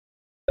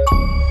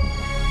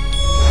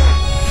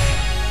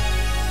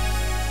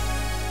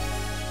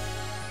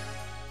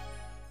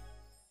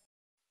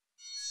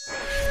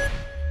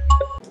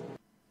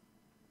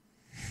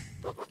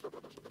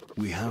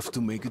We have to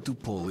make it to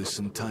Polis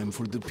in time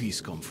for the peace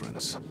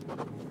conference.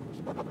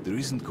 There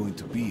isn't going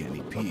to be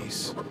any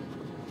peace.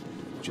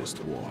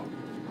 Just war.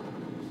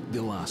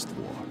 The last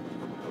war.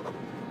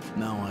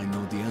 Now I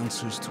know the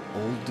answers to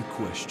all the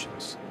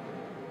questions.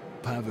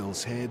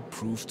 Pavel's head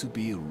proved to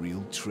be a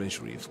real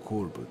treasury of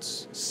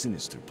Korbut's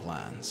sinister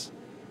plans.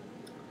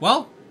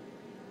 Well,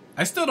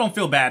 I still don't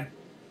feel bad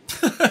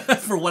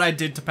for what I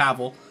did to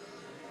Pavel.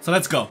 So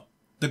let's go.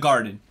 The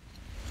garden.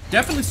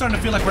 Definitely starting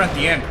to feel like we're at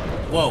the end.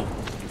 Whoa.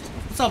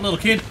 What's up, little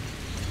kid?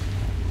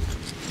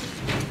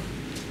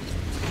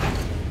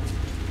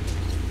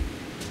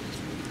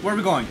 Where are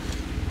we going?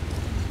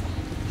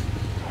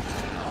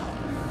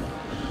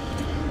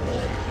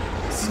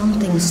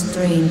 Something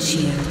strange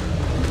here.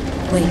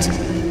 Wait.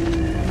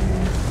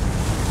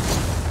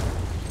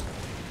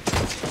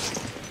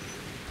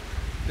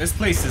 This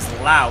place is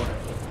loud.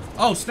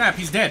 Oh, snap,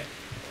 he's dead.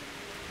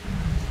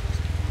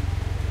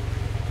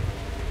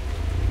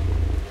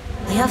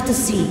 I have to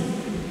see.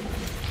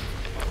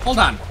 Hold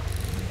on.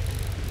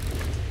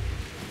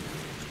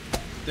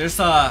 There's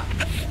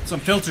some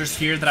filters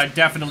here that I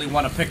definitely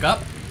want to pick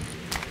up.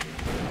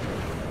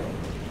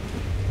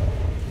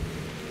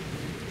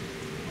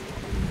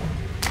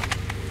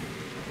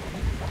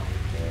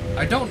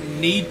 I don't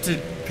need to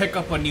pick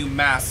up a new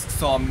mask,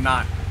 so I'm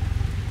not.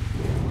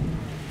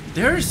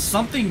 There's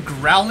something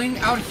growling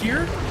out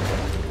here.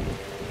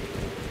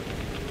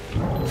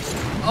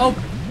 Oh.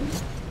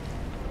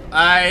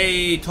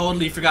 I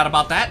totally forgot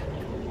about that.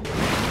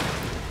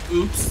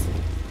 Oops.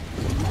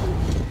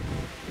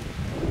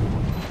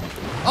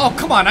 Oh,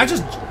 come on, I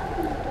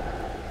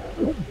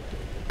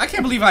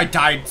can't believe I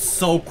died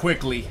so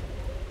quickly.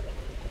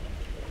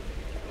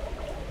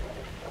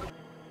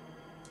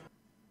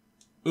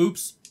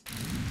 Oops.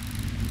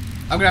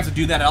 I'm gonna have to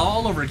do that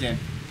all over again.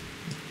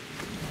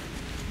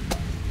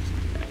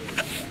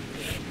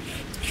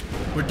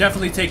 We're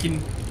definitely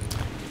taking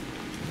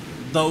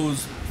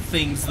those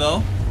things,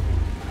 though.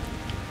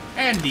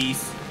 And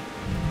these.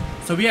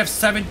 So we have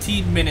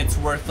 17 minutes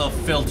worth of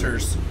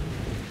filters.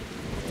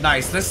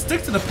 Nice. Let's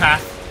stick to the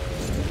path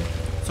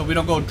so we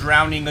don't go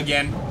drowning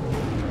again.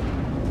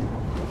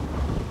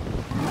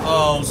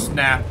 Oh,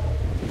 snap.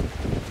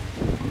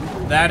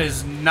 That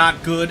is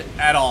not good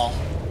at all.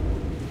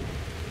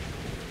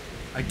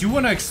 I do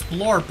want to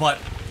explore, but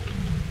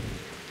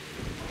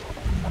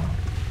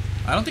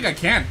I don't think I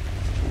can.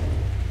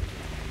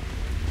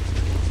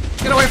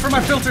 Get away from my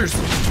filters!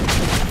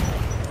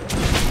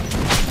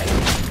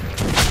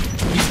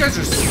 These guys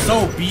are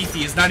so beefy,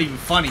 it's not even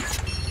funny.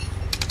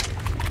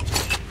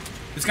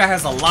 This guy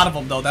has a lot of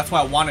them, though. That's why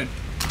I wanted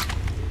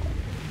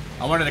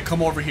to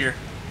come over here.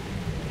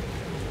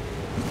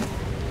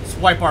 Let's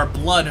wipe our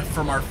blood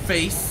from our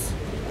face.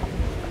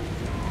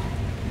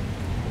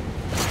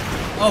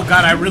 Oh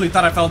god, I really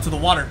thought I fell into the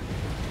water.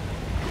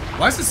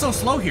 Why is it so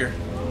slow here?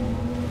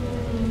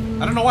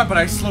 I don't know why, but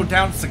I slowed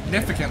down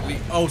significantly.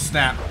 Oh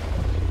snap.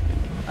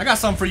 I got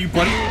something for you,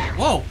 buddy.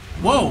 Whoa,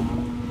 whoa.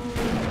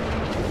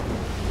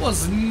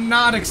 Was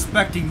not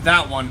expecting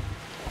that one.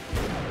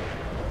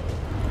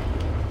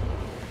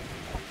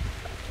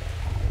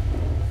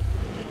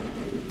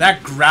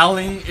 That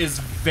growling is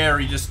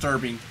very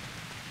disturbing.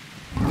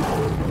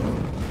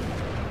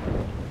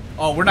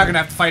 Oh, we're not gonna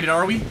have to fight it,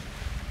 are we?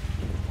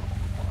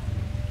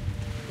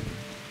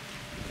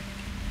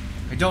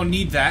 I don't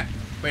need that.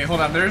 Wait,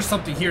 hold on. There's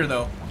something here,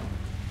 though.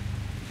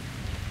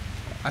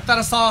 I thought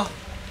I saw...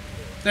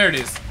 There it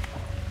is.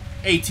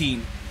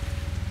 18.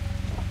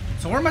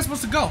 So where am I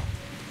supposed to go?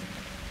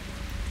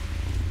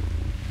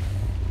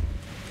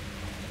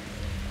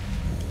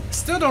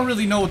 Still don't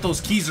really know what those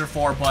keys are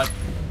for, but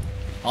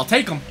I'll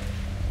take them.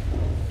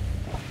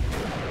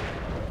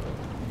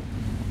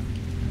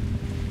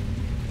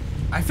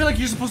 I feel like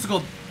you're supposed to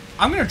go...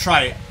 I'm gonna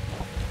try it.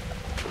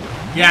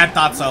 Yeah, I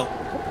thought so.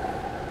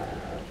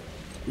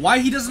 Why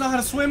he doesn't know how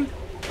to swim?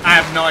 I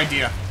have no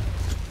idea.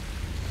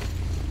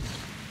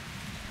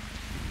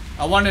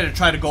 I wanted to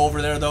try to go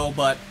over there though,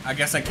 but I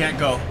guess I can't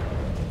go.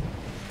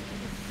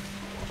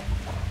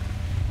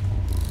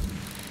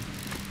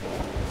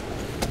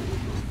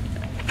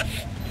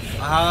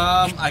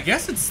 I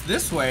guess it's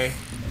this way.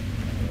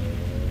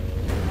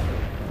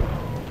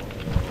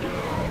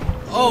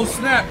 Oh,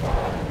 snap.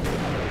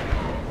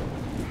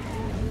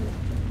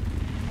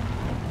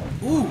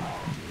 Ooh.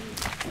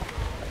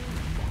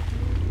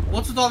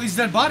 What's with all these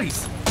dead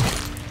bodies?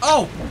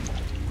 Oh!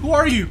 Who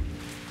are you?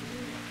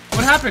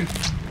 What happened?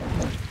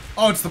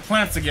 Oh, it's the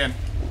plants again.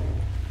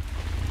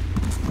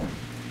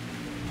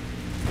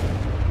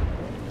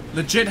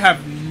 Legit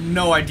have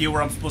no idea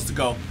where I'm supposed to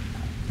go.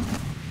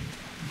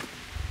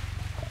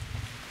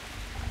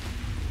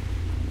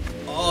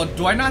 Oh,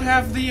 do I not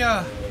have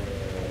the,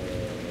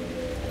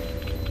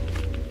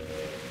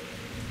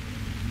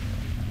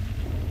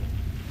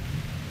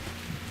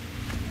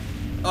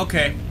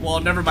 Okay, well,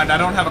 never mind. I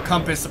don't have a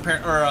compass,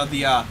 or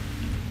the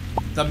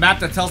map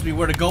that tells me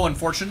where to go,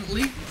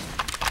 unfortunately.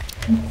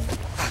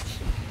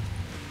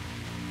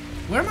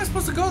 Where am I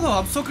supposed to go, though?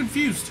 I'm so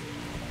confused.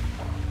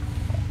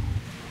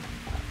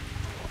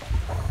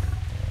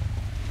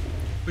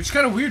 Which is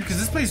kind of weird because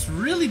this place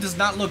really does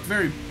not look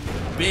very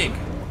big.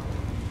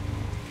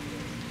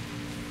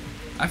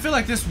 I feel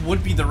like this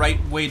would be the right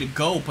way to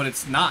go, but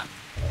it's not.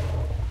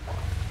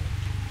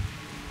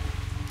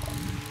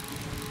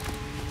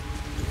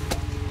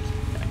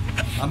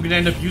 I'm gonna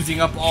end up using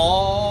up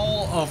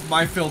all of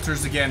my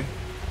filters again.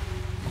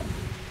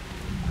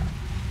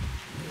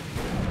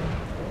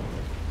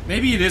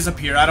 Maybe it is up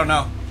here, I don't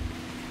know.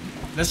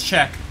 Let's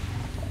check.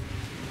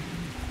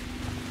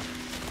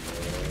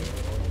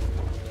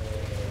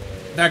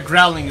 That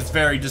growling is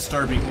very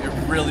disturbing.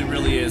 It really,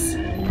 really is.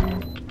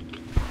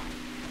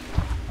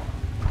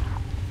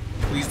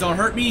 Please don't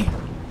hurt me.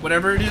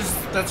 Whatever it is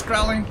that's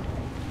growling.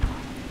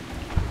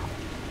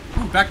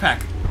 Ooh,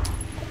 backpack.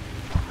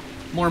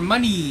 More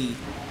money.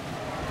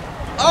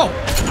 Oh!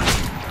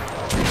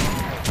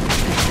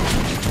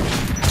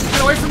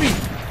 Get away from me!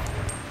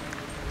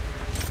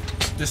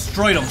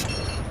 Destroyed him.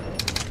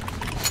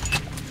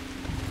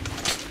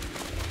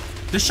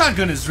 This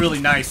shotgun is really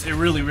nice. It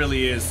really,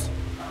 really is.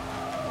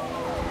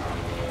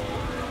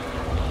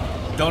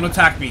 Don't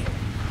attack me.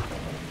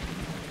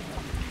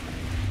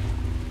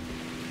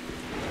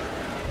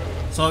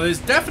 So this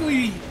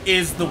definitely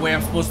is the way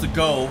I'm supposed to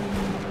go.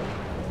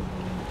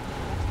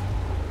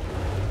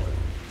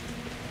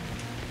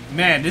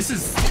 Man, this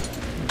is...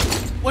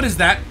 What is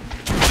that?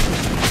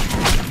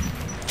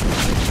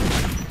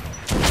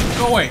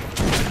 Go away.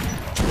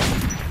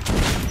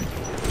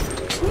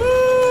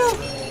 Woo!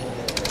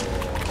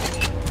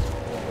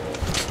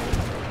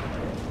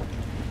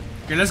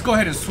 Okay, let's go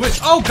ahead and switch.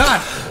 Oh,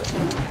 God!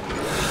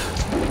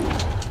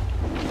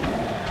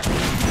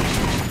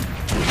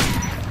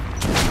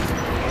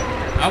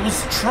 I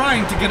was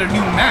trying to get a new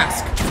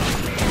mask.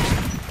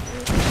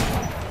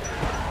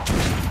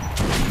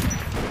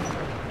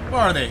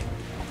 Where are they?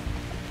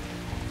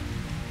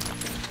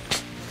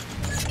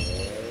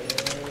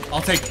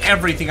 I'll take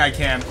everything I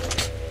can.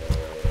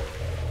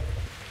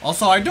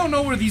 Also, I don't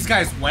know where these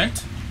guys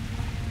went.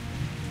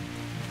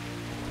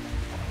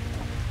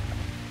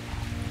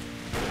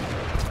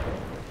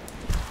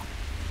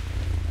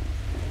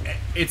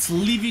 It's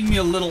leaving me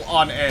a little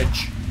on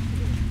edge.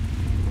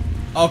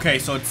 Okay,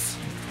 so it's...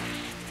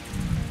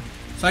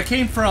 So I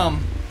came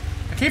from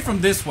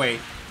this way.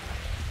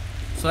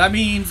 So that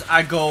means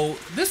I go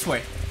this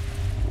way.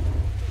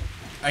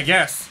 I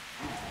guess.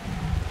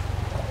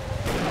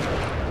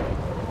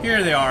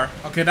 Here they are.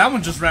 Okay, that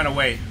one just ran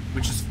away,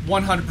 which is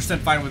 100%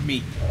 fine with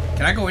me.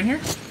 Can I go in here?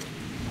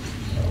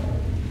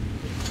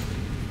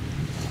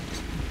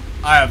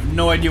 I have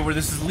no idea where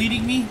this is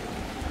leading me.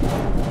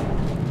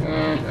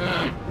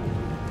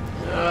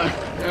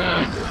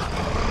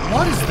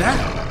 What is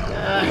that?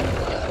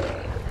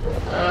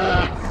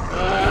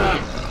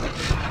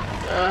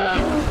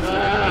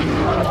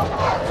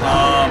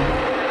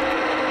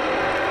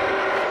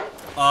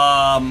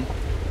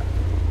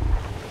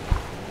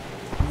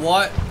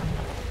 What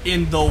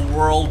in the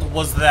world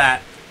was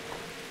that?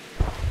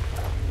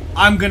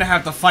 I'm gonna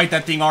have to fight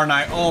that thing, aren't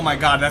I? Oh my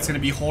god, that's gonna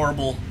be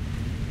horrible.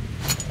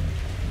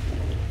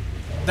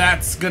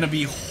 That's gonna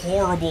be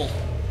horrible.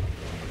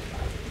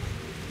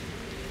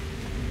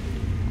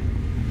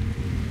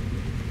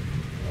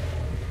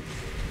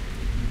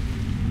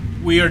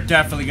 We are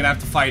definitely gonna have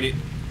to fight it.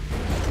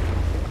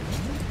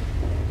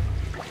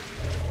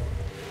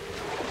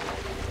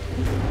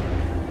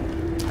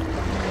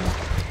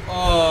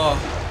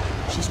 Oh.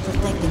 She's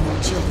protecting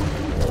her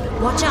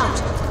children. Watch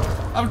out!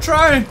 I'm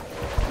trying!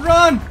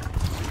 Run!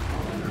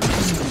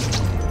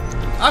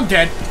 I'm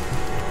dead.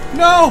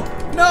 No!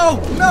 No!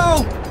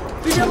 No!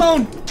 Leave me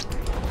alone!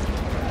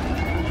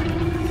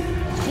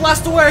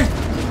 Blast away!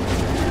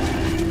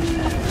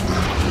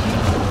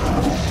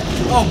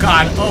 Oh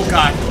god, oh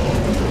god.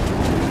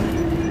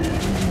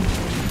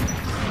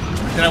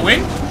 Did I win?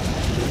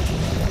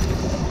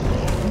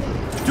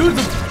 Dude,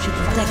 She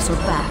protects her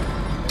back.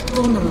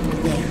 Vulnerable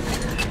there.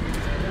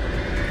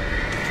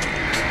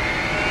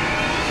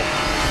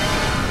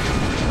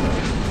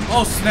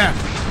 Oh snap.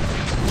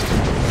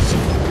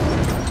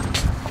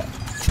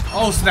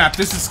 Oh snap,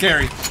 this is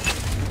scary.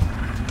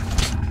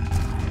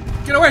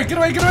 Get away, get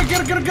away, get away,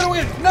 get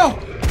away, no!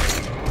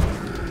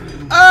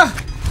 Ah!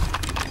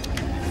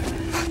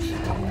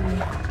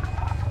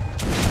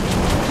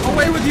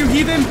 Away with you,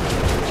 heathen!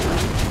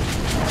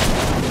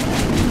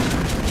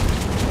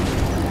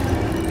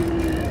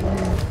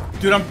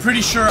 Dude, I'm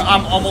pretty sure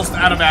I'm almost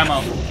out of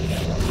ammo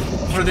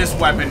for this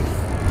weapon.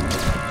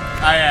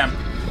 I am.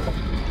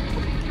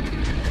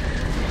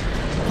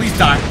 Please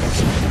die.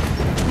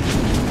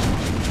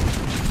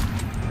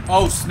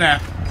 Oh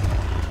snap.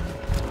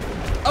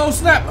 Oh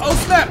snap! Oh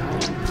snap!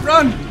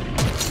 Run!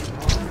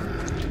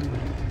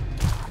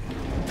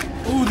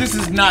 Ooh, this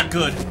is not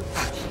good.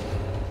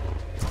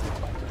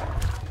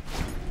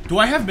 Do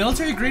I have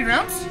military grade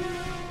rounds?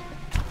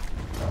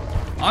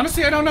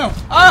 Honestly, I don't know.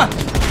 Ah!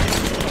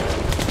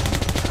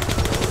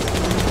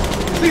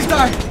 Please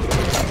die!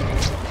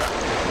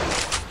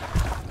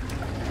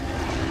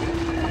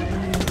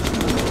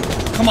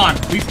 Come on,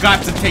 we've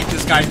got to take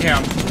this guy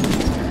down.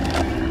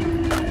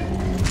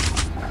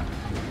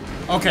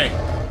 Okay.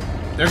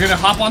 They're gonna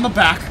hop on the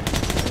back.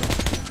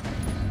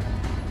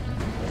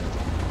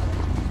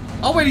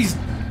 Oh wait, he's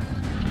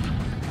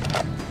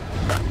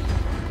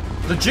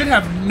legit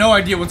have no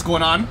idea what's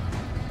going on.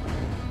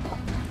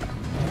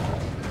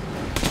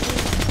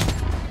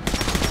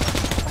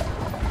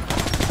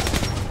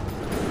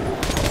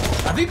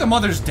 I think the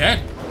mother's dead.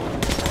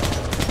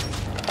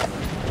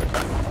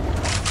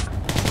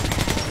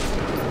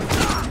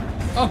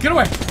 Oh, get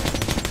away.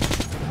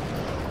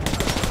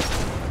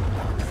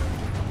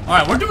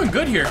 Alright, we're doing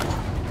good here.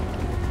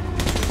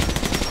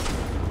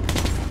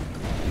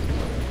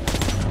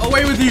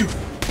 Away with you.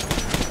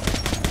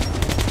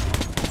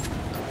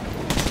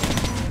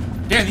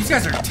 Damn, these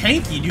guys are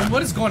tanky, dude.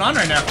 What is going on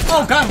right now?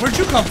 Oh god, where'd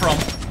you come from?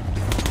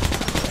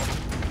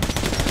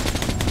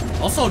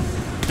 Also,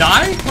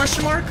 die?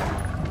 Question mark?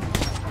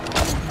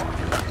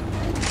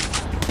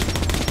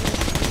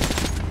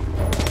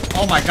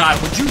 Oh my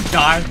god, would you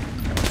die?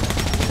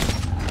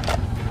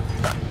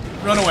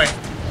 Run away.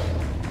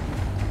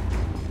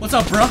 What's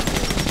up, bruh?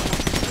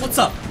 What's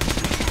up?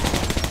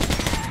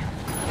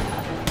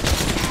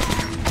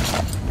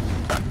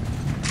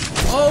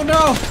 Oh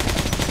no!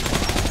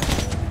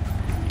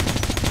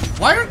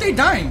 Why aren't they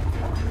dying?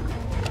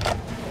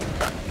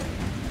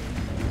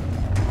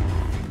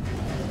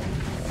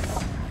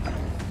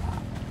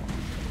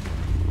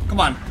 Come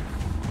on.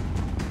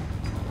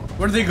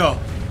 Where did they go?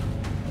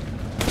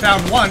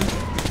 Found one.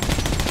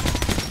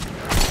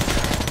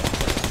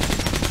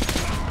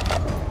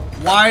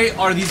 Why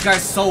are these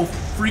guys so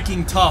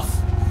freaking tough?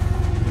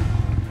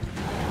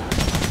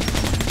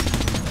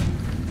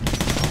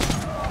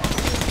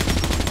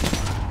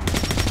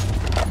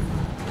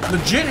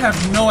 Legit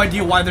have no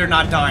idea why they're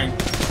not dying.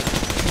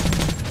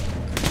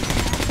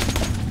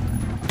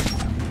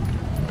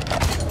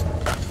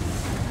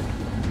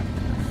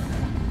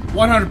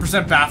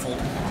 %100 baffled.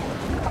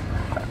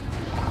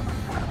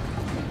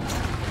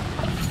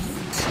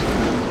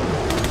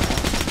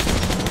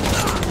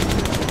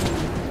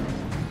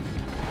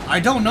 I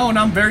don't know, and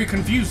I'm very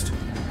confused.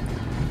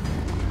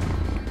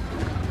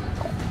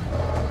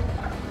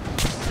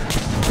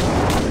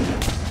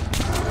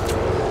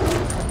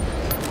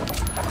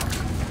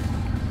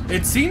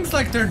 It seems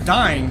like they're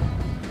dying.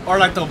 Or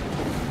like the...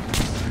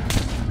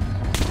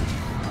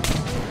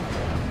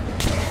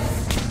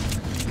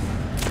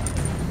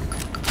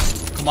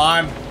 Come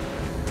on.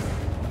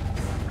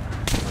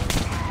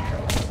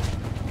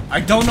 I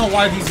don't know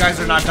why these guys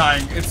are not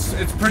dying.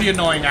 It's pretty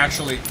annoying,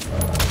 actually.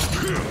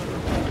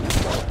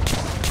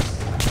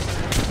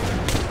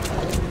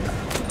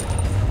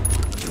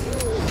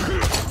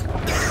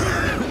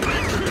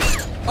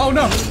 Oh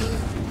no!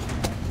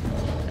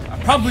 I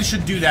probably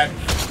should do that.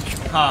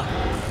 Huh.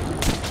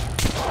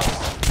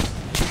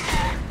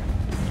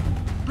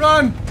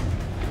 Run!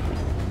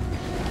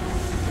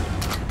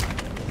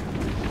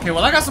 Okay,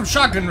 well I got some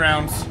shotgun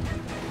rounds.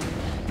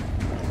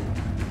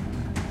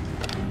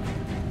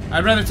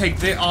 I'd rather take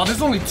this. Oh,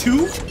 there's only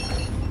 2?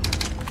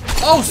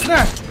 Oh,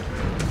 snap!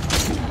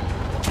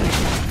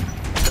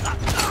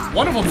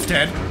 One of them's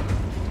dead.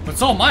 But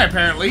so am I,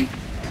 apparently.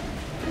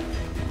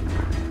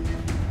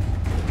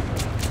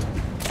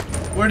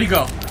 Where'd he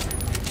go?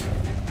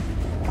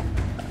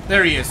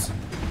 There he is.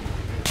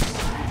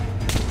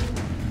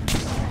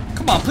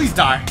 Come on, please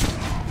die.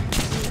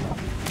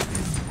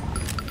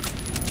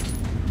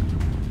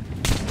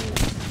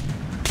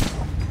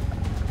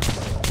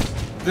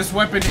 This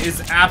weapon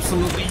is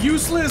absolutely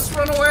useless.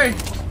 Run away.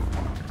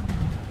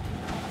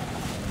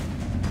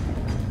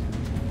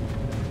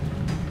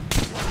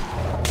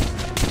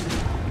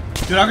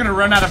 Dude, I'm gonna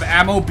run out of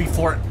ammo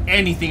before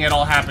anything at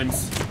all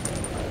happens.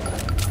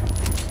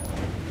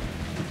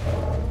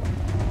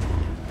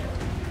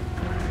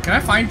 Can I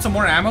find some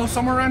more ammo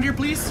somewhere around here,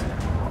 please?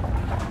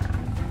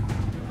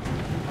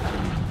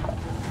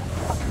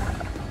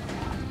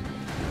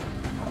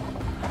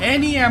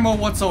 Any ammo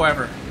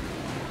whatsoever.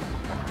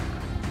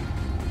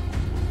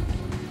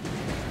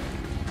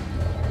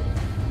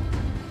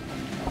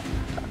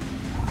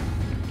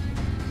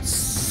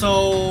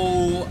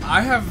 So,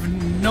 I have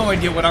no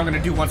idea what I'm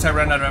gonna do once I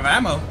run out of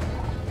ammo.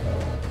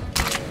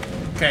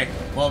 Okay,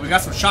 well, we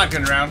got some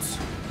shotgun rounds.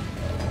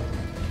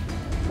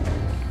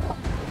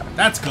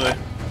 That's good.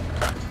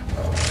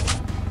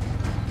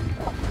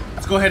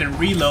 Let's go ahead and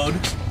reload.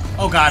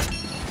 Oh god.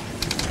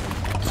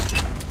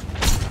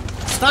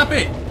 Stop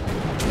it!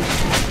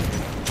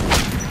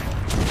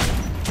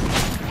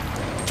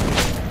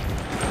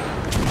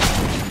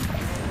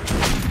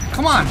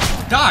 Come on,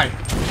 die!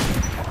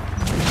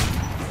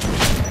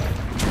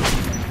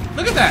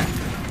 Look at that!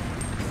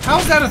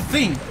 How's that a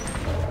thing?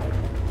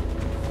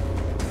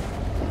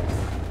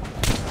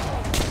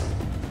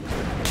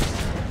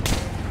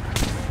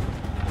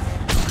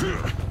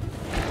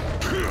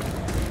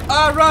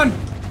 Run!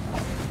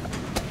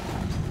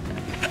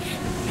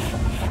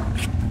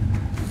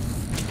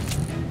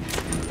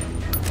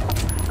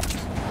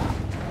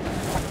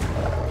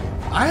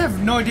 I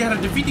have no idea how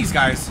to defeat these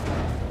guys.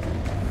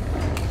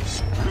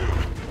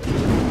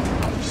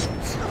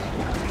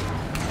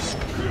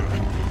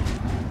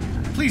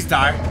 Please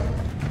die.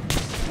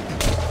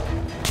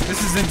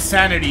 This is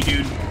insanity,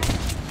 dude.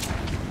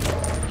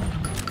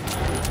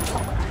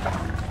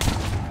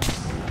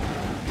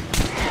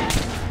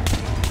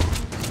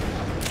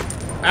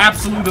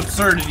 Absolute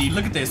absurdity.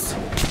 Look at this.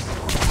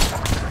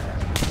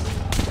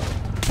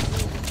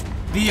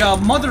 The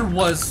mother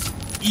was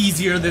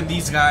easier than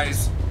these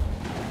guys.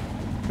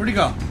 Where'd he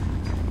go?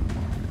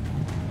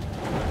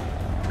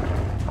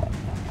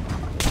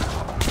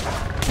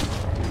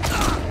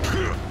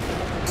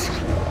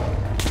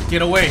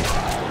 Get away.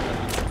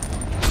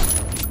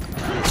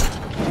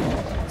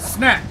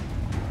 Snap.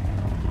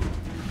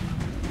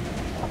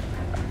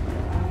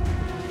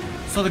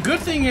 So the good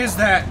thing is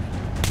that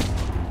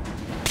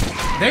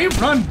they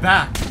run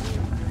back.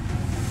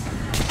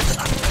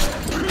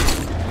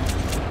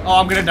 Oh,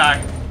 I'm gonna die.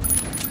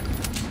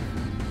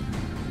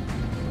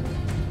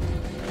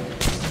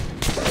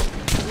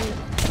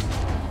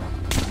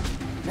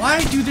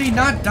 Why do they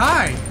not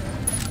die?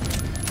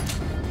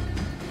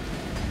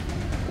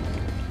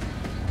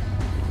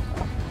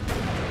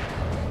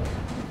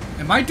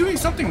 Am I doing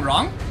something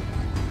wrong?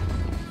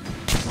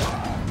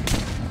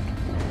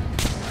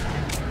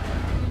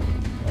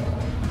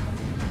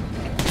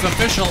 It's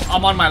official,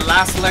 I'm on my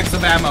last legs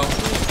of ammo.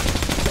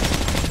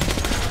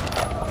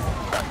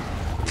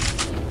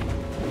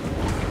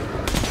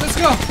 Let's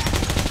go.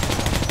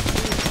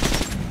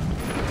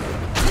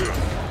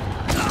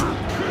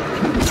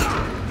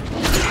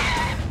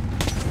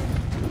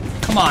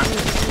 Come on.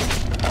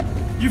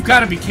 You've got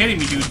to be kidding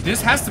me, dude.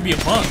 This has to be a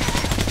bug.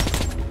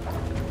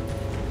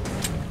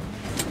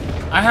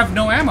 I have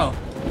no ammo.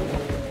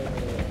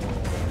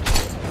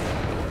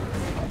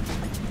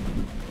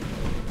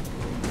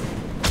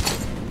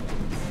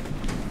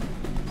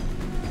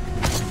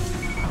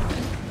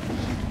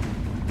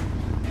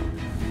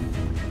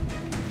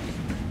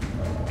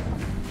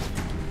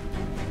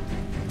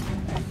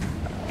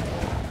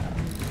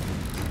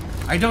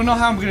 I don't know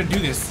how I'm gonna do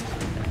this.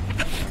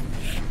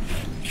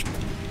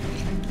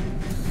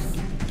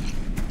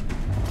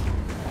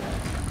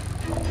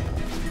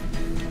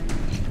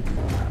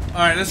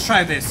 Alright, let's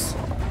try this.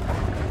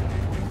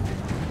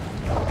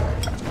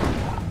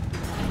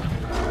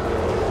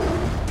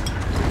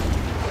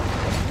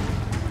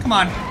 Come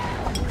on.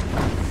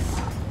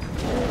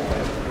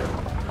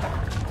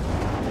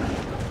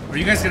 Are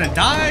you guys gonna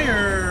die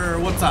or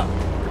what's up?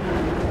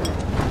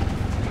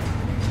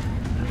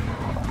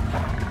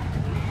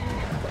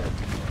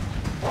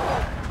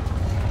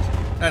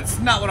 That's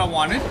not what I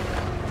wanted.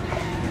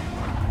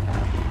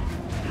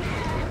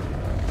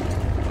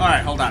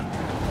 Alright, hold on.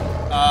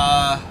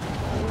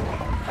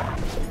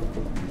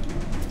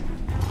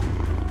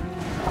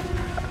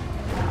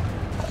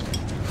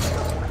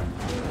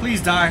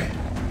 Please die.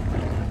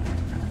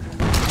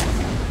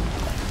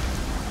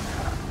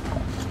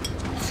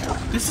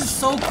 This is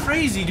so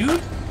crazy,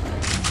 dude.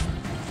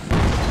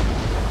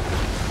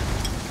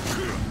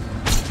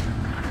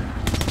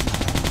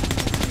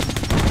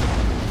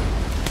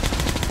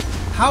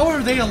 How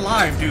are they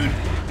alive, dude?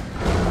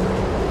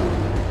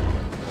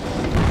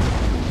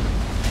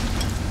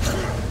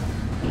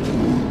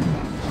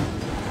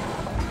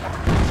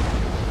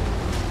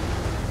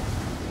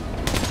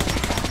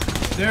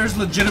 There's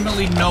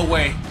legitimately no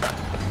way.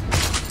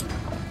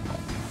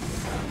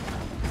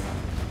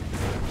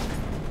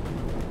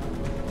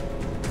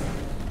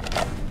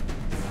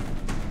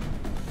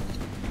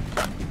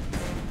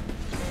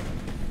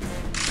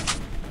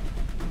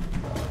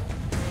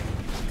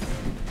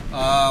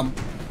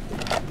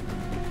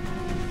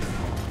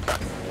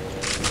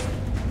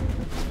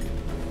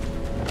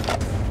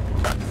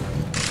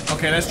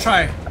 Okay, let's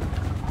try.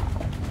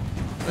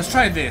 Let's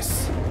try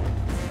this.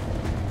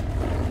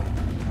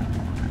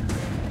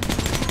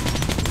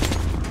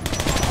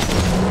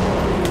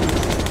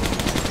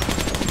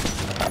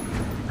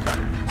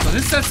 So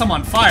this sets them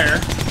on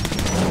fire.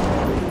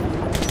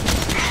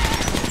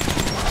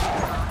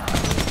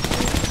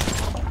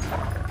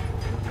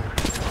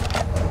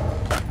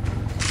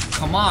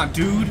 Come on,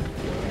 dude.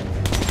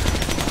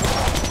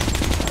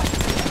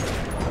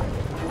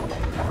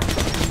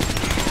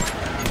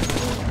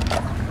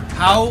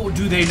 How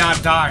do they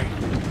not die?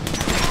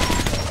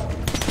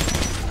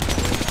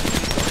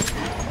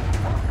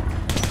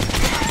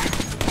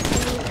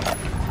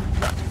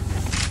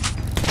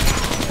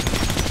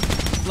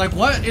 Like,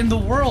 what in the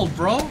world,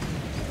 bro?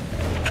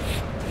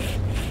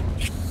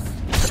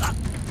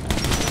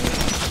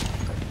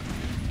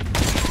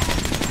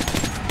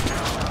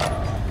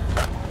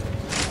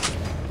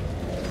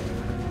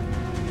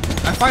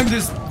 I find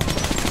this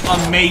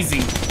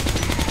amazing.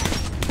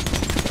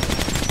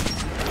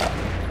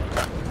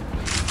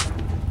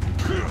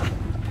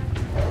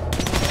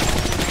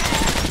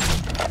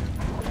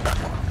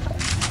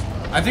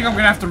 I think I'm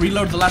gonna have to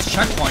reload the last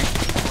checkpoint.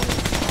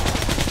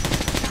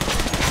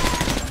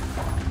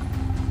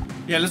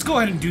 Yeah, let's go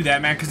ahead and do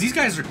that, man, because these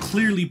guys are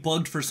clearly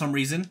bugged for some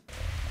reason.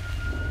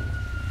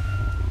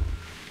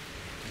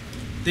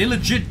 They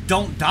legit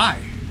don't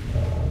die.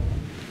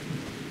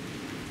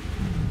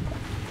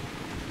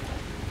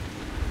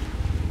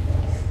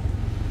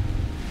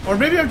 Or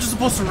maybe I'm just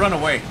supposed to run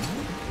away.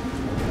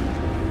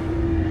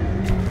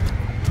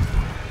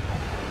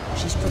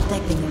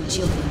 Protecting your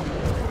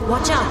children.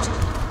 Watch out!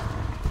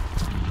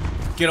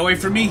 Get away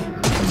from me.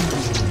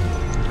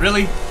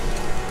 Really?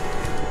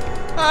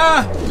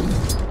 Ah!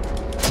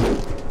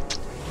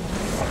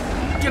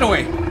 Get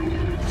away.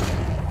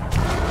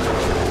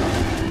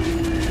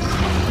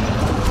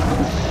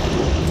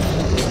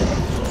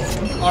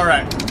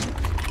 Alright.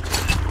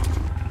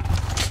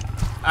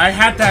 I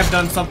had to have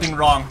done something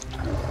wrong.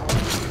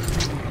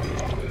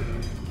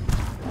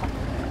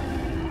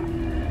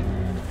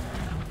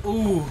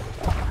 Ooh.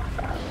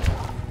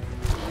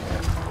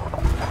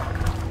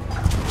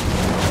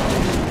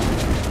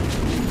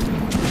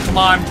 Come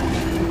on.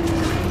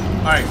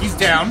 Alright, he's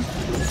down.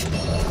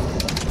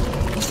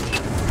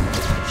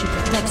 She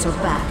protects her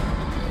back.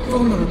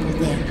 Vulnerable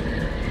there.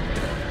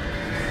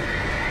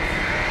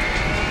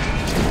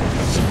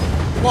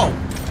 Whoa.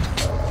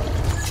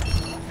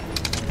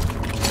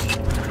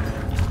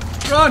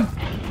 Run!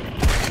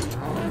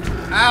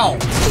 Ow.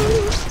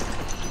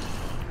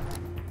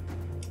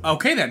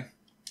 Okay then.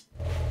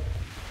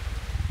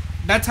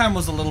 That time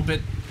was a little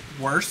bit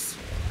worse.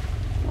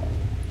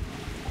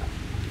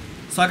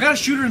 So I gotta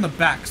shoot her in the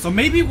back. So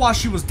maybe while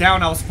she was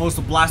down I was supposed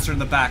to blast her in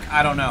the back.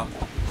 I don't know.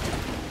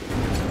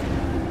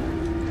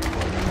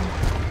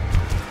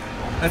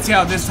 Let's see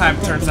how this time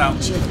turns out.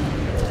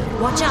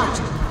 Watch out!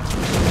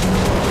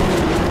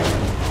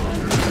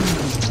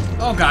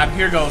 Oh god,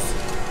 here goes.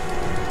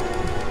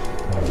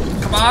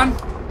 Come on.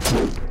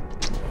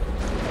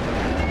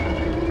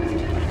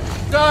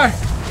 Die!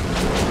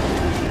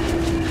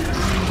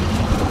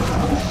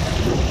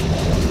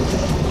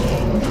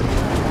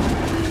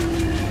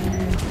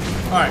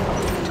 Alright.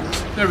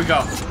 There we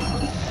go.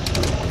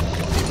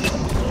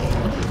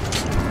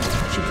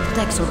 She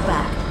protects her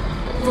back.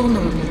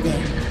 Vulnerable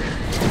there.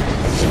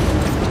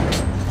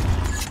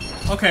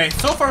 Okay,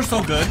 so far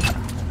so good.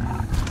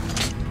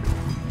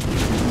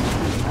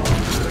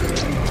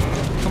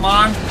 Come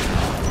on.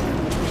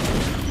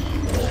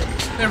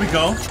 There we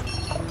go.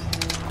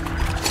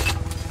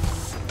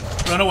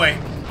 Run away.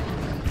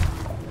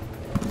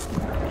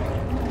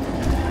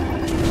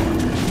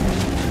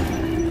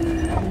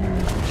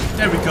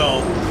 There we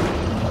go.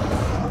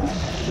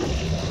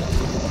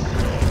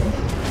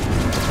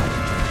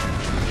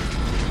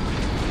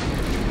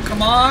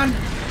 Come on.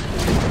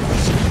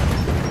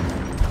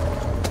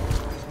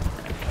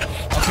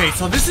 Okay,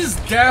 so this is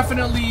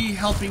definitely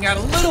helping out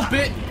a little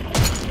bit.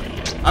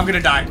 I'm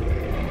gonna die.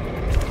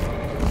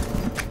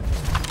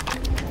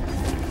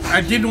 I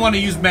didn't want to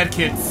use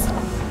medkits.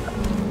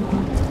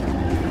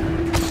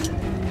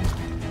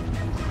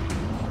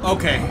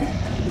 Okay.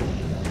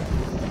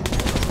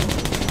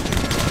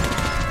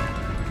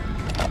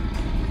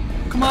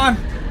 Come on.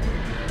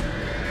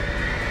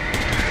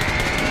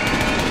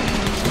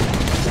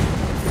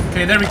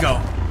 Okay, there we go.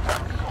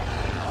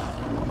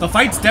 The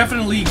fight's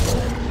definitely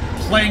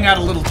playing out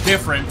a little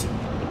different.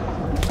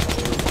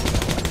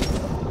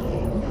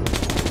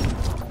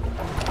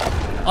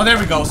 Oh, there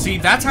we go. See,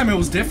 that time it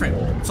was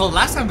different. So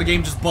last time the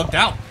game just bugged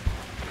out.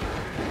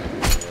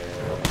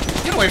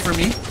 Get away from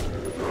me.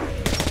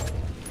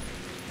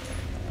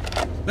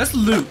 Let's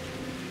loot.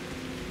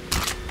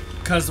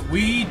 Because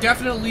we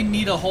definitely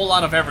need a whole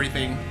lot of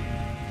everything.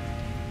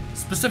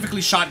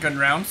 Specifically shotgun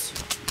rounds.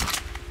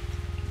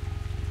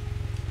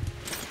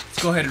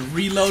 Let's go ahead and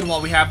reload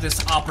while we have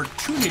this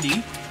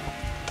opportunity.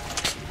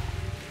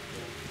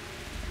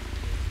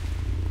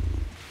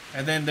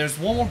 And then there's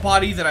one more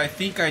body that I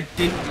think I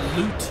didn't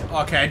loot.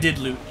 Okay, I did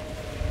loot.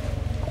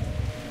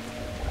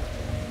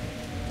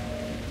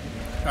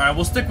 Alright,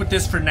 we'll stick with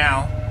this for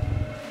now.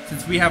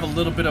 Since we have a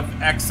little bit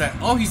of excess.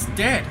 Oh, he's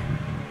dead.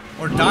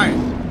 Or dying.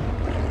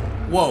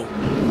 Whoa.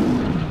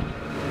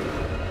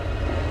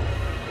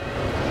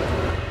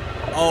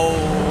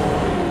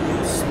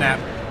 Oh, snap.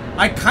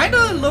 I kind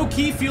of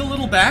low-key feel a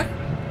little bad.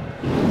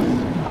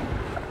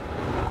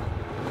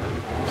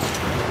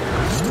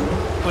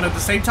 But at the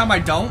same time, I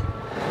don't.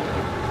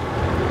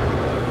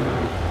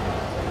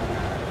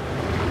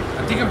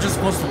 I think I'm just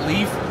supposed to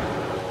leave.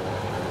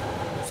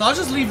 So I'll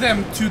just leave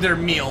them to their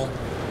meal.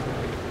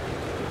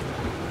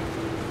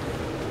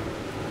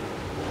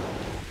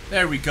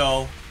 There we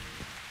go.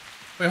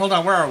 Wait, hold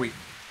on, where are we?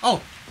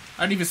 Oh,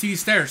 I didn't even see these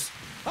stairs.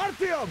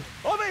 Artyom,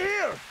 over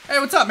here! Hey,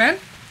 what's up, man?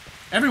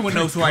 Everyone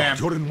knows who I am.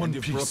 You're in one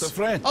piece.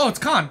 Oh, it's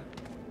Khan.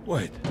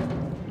 Wait,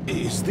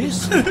 is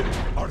this?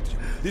 Artyom,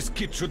 this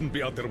kid shouldn't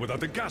be out there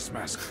without a gas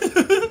mask.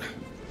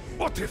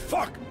 What the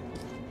fuck?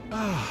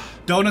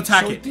 Don't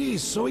attack So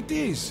it. it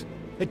is.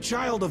 A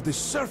child of the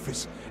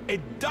surface. A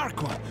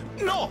dark one.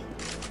 No!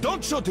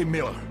 Don't shoot him,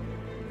 Miller.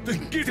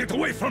 Then get it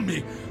away from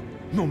me.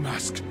 No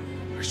mask.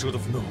 I should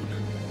have known.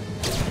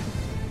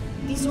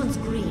 This one's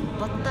green,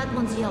 but that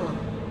one's yellow.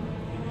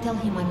 Tell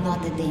him I'm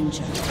not a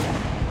danger.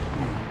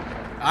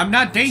 I'm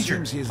not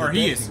danger. Seems Or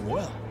he is. adapting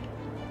well.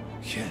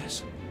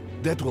 Yes,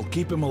 that will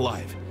keep him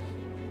alive.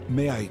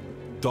 May I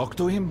talk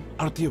to him,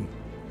 Artyom?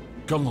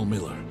 Colonel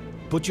Miller,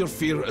 put your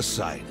fear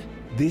aside.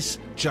 This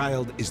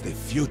child is the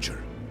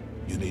future.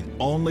 You need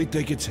only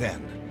take its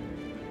hand.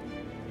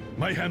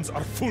 My hands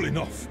are full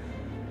enough.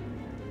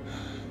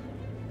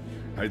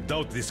 I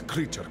doubt this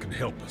creature can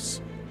help us.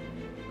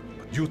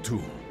 But you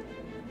two,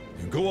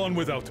 go on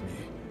without me,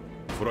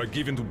 for I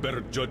give into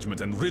better judgment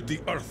and rid the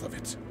earth of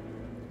it.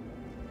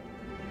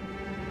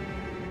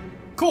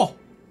 Cool.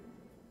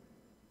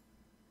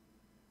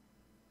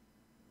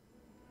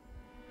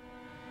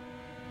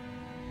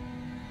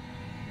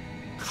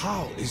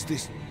 How is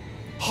this?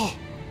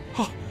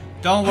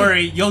 Don't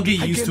worry, you'll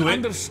get used to I it.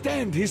 can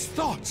understand his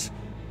thoughts.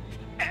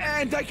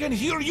 And I can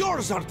hear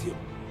yours, Artyom.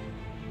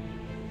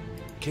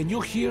 Can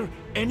you hear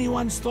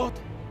anyone's thought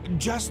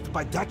just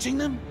by touching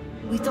them?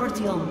 With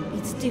Artyom,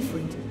 it's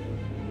different.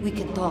 We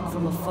can talk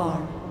from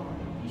afar.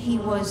 He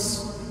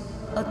was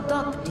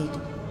adopted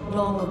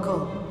long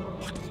ago.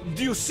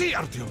 Do you see,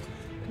 Artyom?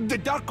 The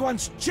Dark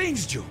Ones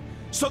changed you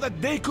so that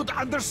they could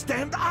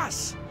understand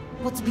us.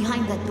 What's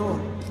behind that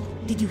door?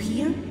 Did you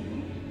hear?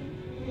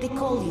 They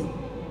call you.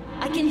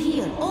 I can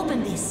hear.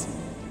 Open this.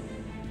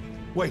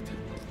 Wait.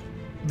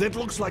 That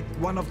looks like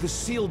one of the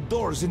sealed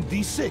doors in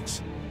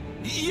D6.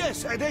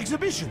 Yes, at the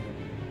exhibition.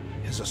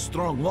 Has a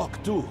strong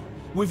lock, too.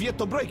 We've yet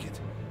to break it.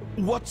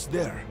 What's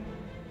there?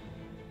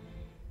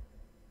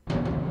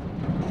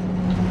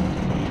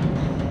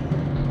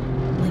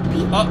 My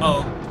people.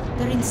 Uh-oh.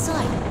 They're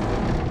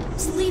inside.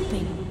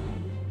 Sleeping.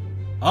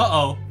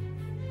 Uh-oh.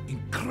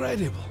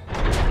 Incredible.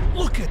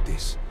 Look at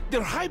this.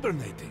 They're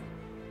hibernating.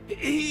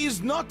 He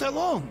is not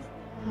alone.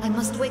 I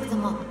must wake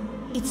them up.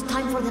 It's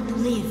time for them to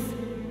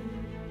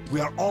live. We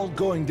are all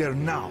going there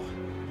now.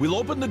 We'll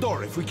open the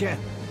door if we can.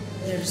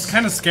 There's It's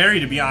kind of scary,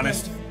 to be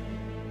honest.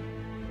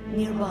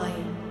 nearby,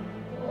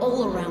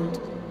 all around.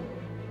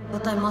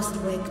 But I must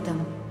wake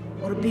them,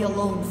 or be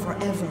alone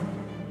forever.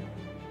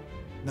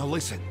 Now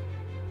listen.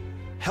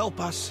 Help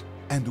us,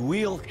 and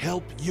we'll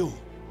help you.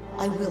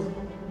 I will.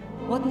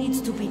 What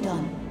needs to be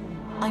done?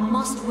 I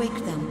must wake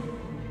them.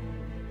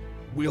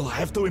 We'll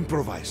have to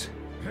improvise.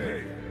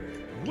 Hey,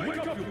 wake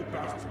up, you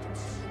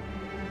bastards!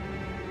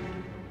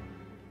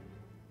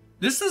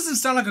 This doesn't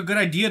sound like a good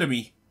idea to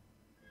me.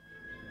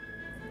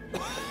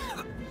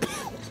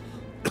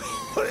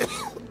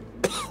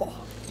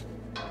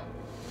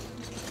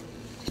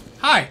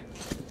 Hi.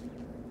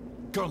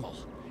 Colonel,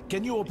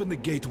 can you open the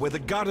gate where the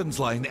Gardens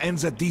line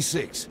ends at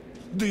D6?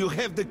 Do you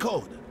have the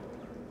code?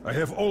 I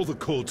have all the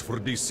codes for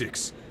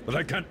D6, but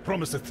I can't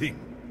promise a thing.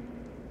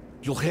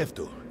 You'll have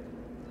to.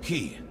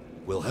 He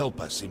will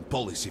help us in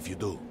Polis if you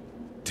do.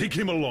 Take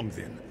him along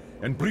then,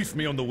 and brief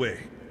me on the way.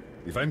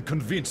 If I'm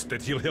convinced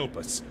that he'll help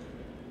us,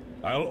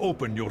 I'll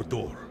open your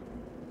door.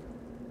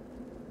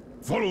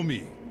 Follow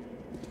me.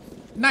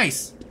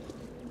 Nice.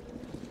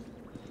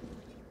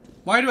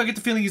 Why do I get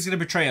the feeling he's gonna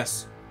betray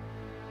us?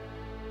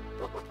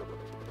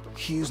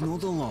 He is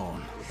not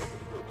alone.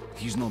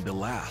 He's not the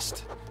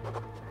last.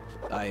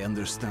 I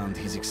understand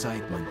his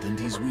excitement and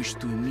his wish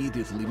to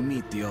immediately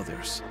meet the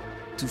others,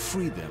 to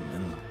free them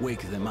and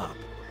wake them up.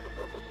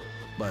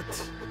 But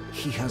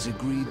he has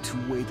agreed to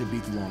wait a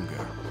bit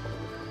longer.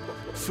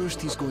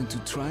 First, he's going to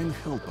try and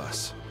help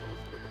us.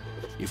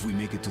 If we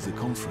make it to the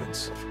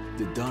conference,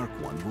 the Dark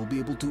One will be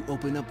able to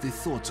open up the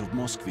thoughts of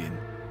Moskvin,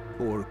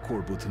 or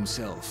Korbut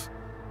himself.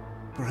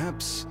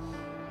 Perhaps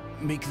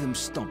make them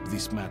stop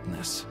this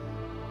madness.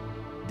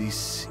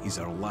 This is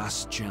our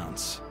last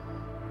chance.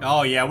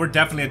 Oh yeah, we're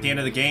definitely at the end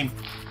of the game.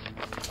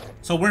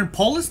 So we're in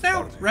Polis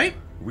now, right?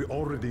 We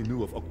already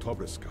knew of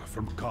Oktoberska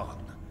from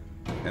Khan.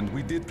 And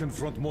we did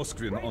confront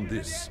Moskvin on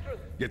this.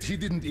 Yet he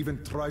didn't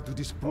even try to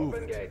disprove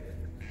it.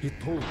 He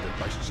told that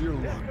by sheer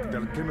luck,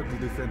 their chemical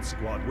defense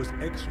squad was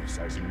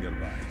exercising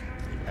nearby.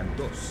 And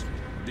thus,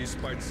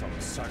 despite some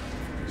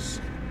sacrifice,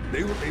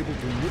 they were able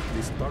to nip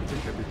this starting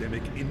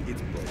epidemic in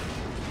its bud.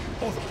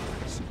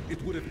 Otherwise,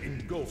 it would have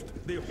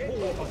engulfed the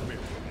whole of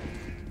America.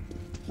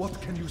 What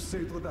can you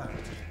say to that?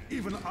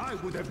 Even I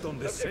would have done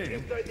the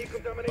same.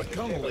 But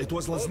Colonel, it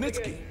was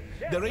Lasnitsky,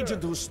 their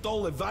agent who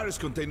stole a virus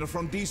container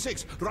from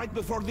D6 right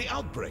before the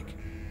outbreak.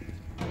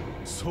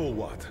 So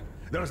what?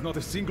 There's not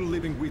a single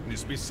living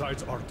witness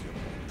besides Artyom.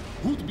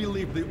 Who'd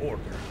believe the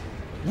order?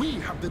 We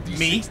have the D6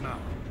 Me? now.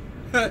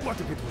 What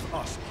if it was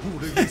us who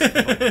released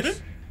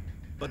the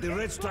But the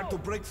Reds tried to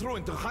break through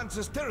into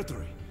Hans's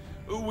territory.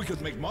 We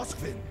could make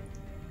Moskvin.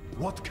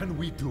 What can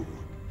we do?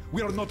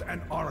 We are not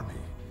an army.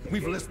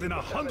 We've less than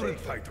 100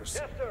 fighters.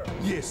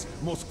 Yes,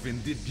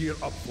 Moskvin did gear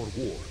up for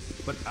war.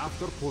 But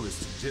after Polis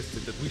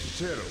suggested that we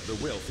share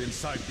the wealth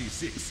inside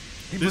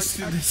D6, he This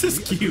might is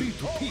actually cute. agree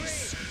to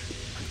peace.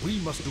 And we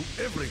must do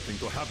everything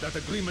to have that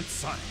agreement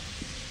signed.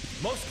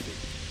 Moskvin?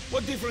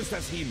 What difference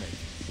does he make?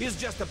 He's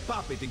just a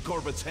puppet in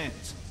Corbett's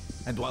hands.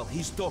 And while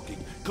he's talking,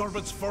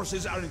 Corbett's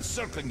forces are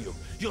encircling you.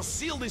 You'll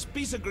seal this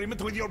peace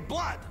agreement with your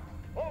blood.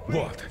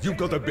 What? You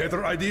got a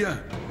better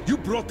idea? You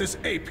brought this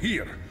ape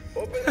here.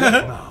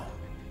 Now,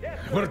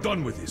 we're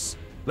done with this.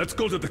 Let's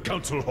go to the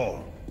council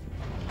hall.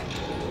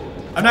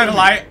 I'm not gonna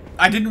lie,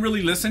 I didn't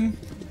really listen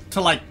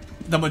to like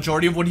the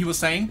majority of what he was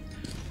saying,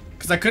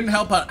 because I couldn't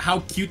help out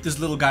how cute this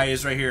little guy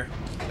is right here.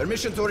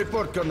 Permission to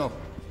report, Colonel.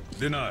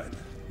 Denied.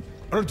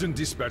 Urgent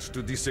dispatch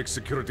to D6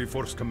 Security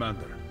Force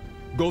Commander.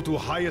 Go to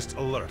highest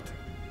alert.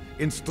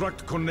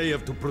 Instruct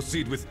Korneyev to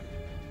proceed with...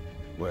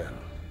 well,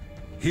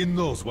 He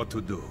knows what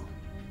to do.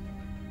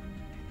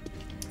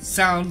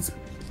 Sounds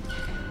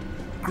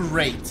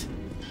great.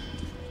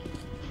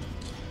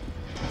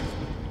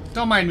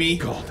 Don't mind me.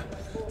 God,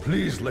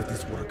 please let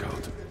this work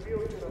out.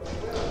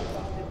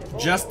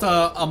 Just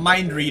a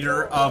mind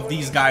reader of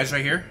these guys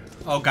right here.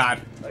 Oh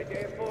God. I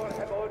therefore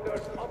have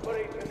ordered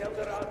Operation El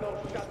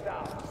Dorado shut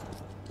down.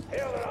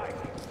 Hail right.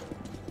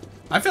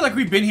 I feel like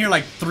we've been here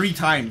like 3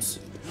 times.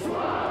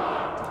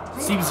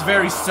 Seems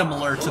very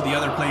similar to the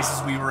other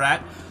places we were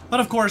at. But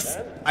of course,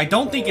 I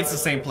don't think it's the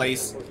same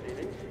place.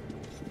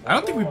 I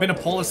don't think we've been to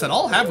Polis at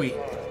all, have we?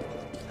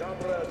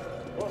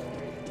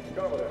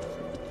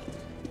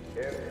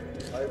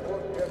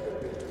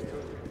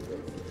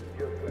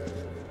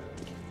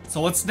 So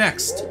what's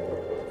next?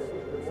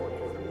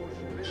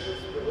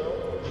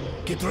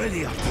 Get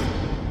ready,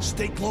 Arthur.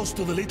 Stay close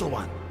to the little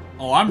one.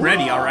 Oh, I'm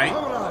ready, alright.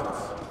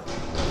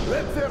 Comrades,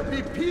 let there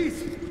be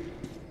peace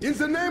in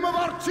the name of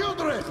our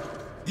children.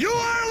 You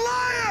are a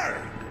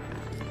liar!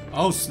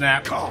 Oh,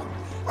 snap. God,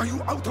 are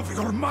you out of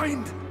your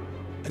mind?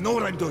 I know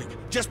what I'm doing.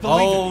 Just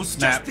believe Oh, it.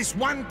 snap. Just this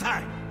one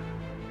time.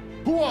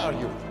 Who are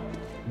you?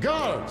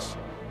 Guards,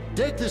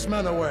 take this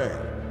man away.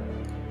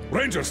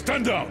 Ranger,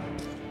 stand down!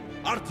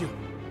 Artyom,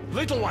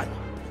 little one,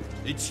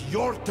 it's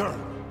your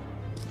turn.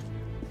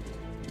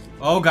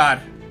 Oh God.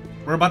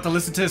 We're about to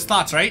listen to his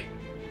thoughts, right?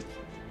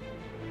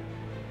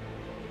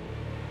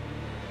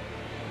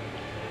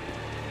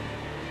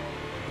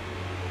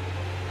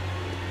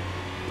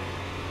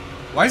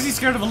 Why is he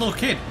scared of a little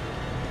kid?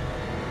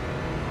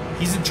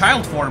 He's in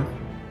child form.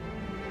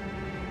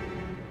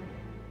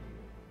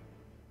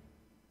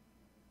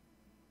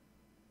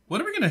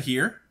 What are we gonna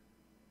hear?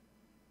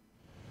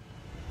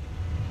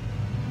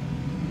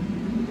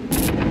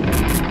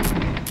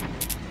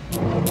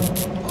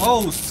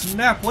 Oh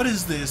snap, what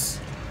is this?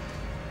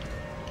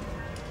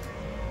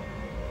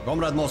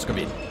 Comrade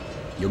Moscovin,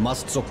 you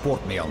must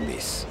support me on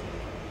this.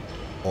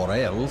 Or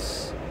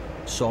else,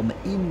 some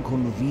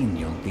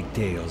inconvenient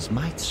details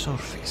might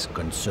surface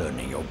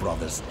concerning your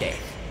brother's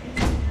death.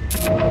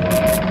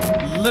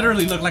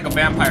 Literally look like a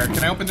vampire.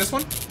 Can I open this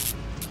one?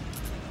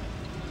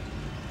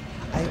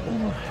 I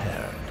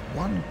overheard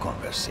one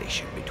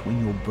conversation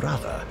between your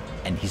brother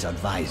and his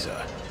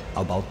advisor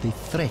about the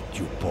threat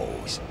you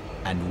pose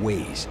and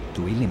ways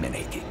to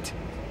eliminate it.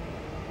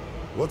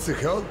 What the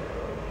hell?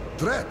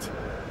 Threat?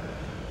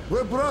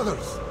 We're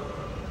brothers.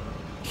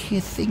 He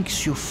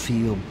thinks you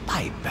feel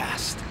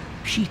bypassed,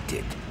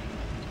 cheated.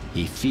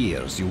 He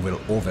fears you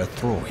will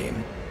overthrow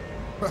him.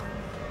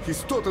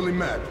 He's totally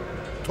mad.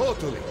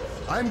 Totally.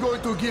 I'm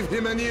going to give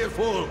him an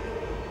earful.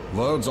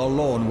 Words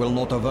alone will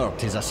not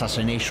avert his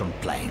assassination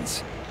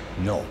plans.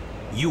 No,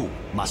 you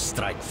must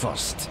strike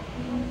first.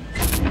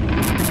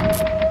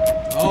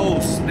 Oh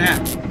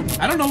snap.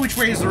 I don't know which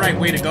way is the right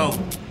way to go.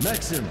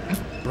 Maxim,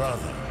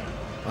 brother,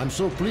 I'm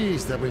so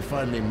pleased that we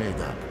finally made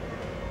up.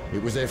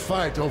 It was a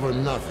fight over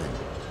nothing.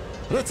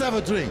 Let's have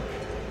a drink.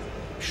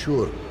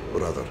 Sure,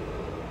 brother.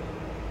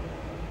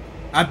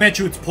 I bet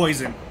you it's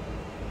poison.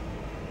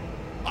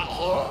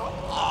 Oh,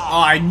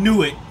 I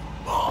knew it.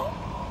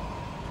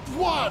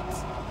 What?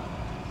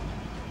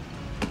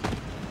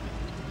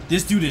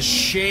 This dude is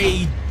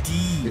shady.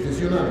 It is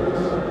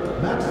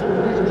unanimous. Maxim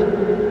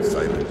really...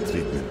 Silent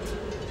treatment.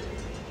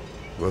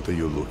 What are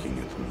you looking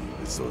at me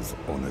with those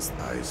honest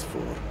eyes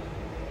for?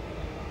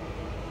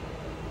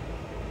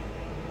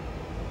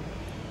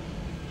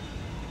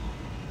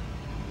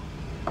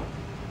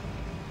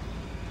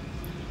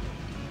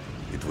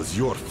 It was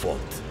your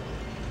fault.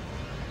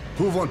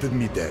 Who wanted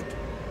me dead?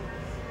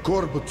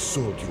 Corbett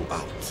sold you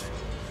out.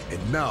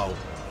 And now,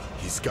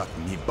 he's got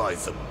me by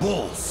the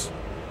balls.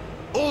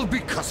 All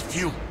because of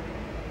you.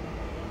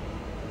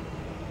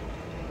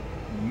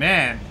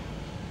 Man.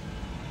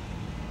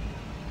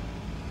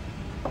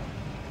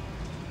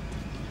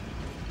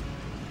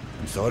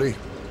 I'm sorry.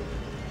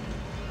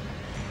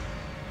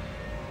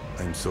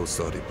 I'm so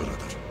sorry,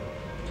 brother.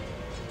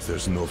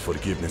 There's no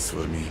forgiveness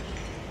for me.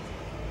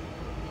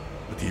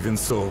 But even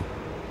so...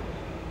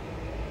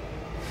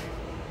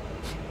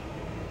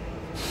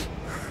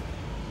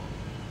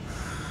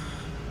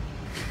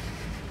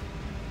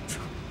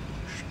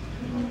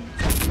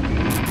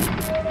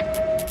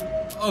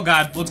 Oh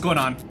God, what's going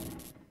on?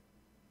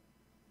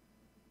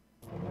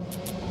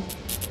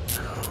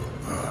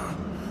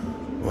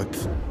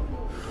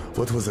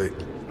 What was I...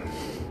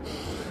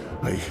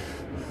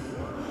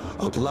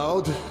 Out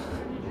loud?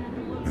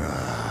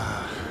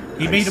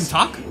 He made him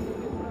talk?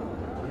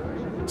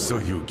 So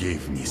you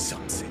gave me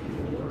something.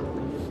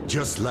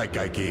 Just like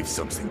I gave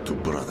something to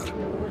brother.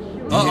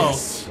 Uh-oh.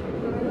 Yes.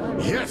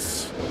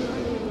 Yes.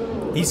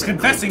 He's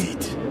confessing. I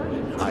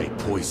did. I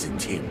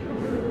poisoned him.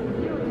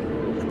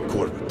 And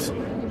Corbett.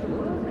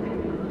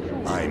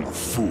 I'm a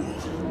fool.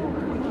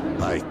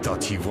 I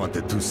thought he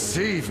wanted to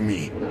save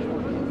me.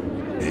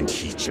 And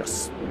he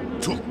just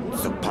took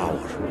the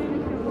power.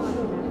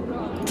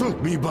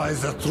 Took me by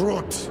the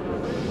throat.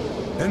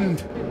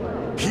 And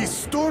he's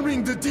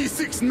storming the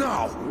D6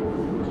 now.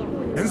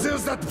 And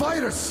there's that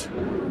virus.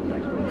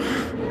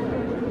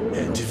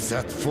 And And if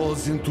that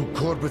falls into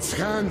Corbett's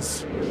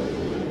hands,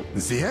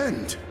 the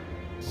end.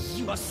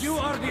 But you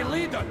are the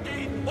leader.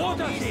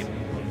 Order him.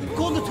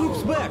 Call the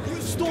troops back.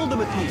 Stall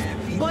them at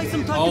least. Buy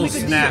some time to Oh make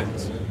snap. a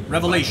deal.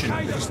 Revelation.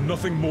 There's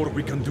nothing more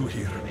we can do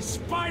here.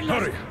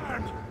 Hurry!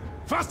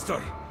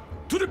 Faster!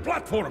 To the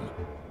platform!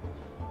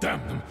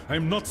 Damn them,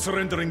 I'm not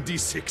surrendering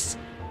D6.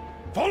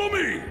 Follow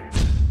me!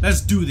 Let's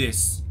do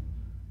this.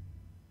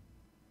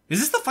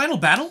 Is this the final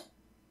battle?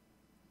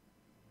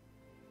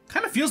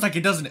 Kind of feels like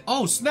it, doesn't it?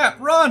 Oh snap,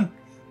 run!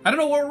 I don't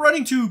know where we're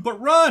running to,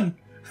 but run!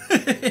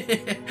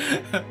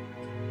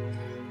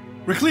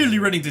 We're clearly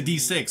running to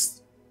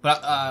D6.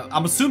 But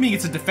I'm assuming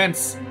it's a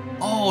defense.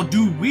 Oh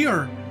dude, we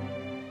are...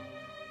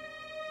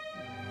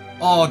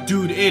 Oh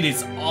dude, it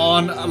is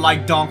on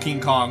like Donkey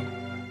Kong.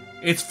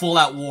 It's full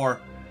out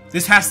war.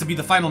 This has to be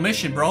the final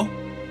mission, bro.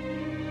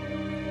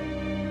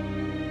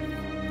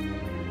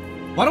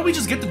 Why don't we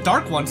just get the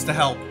Dark Ones to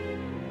help?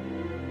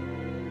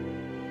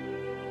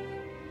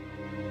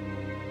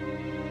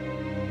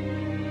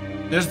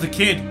 There's the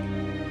kid.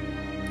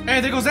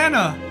 Hey, there goes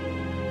Anna.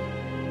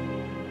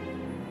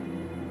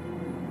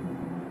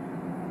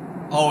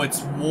 Oh,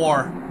 it's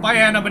war. Bye,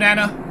 Anna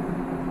Banana.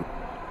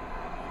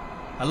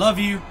 I love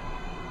you.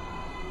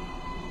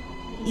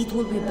 It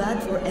will be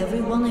bad for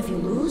everyone if you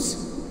lose.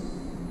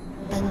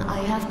 Then I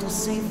have to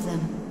save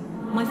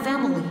them. My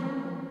family.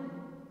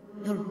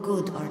 You're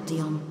good,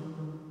 Artyom.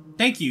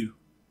 Thank you.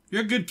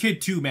 You're a good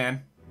kid too,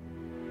 man.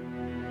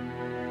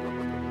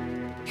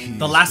 He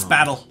The is last gone.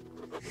 battle.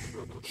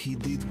 He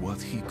did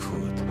what he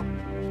could,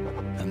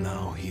 and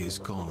now he is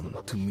gone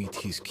to meet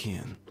his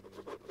kin.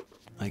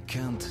 I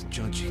can't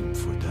judge him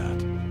for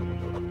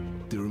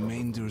that. The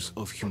remainders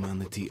of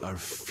humanity are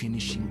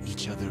finishing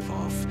each other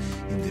off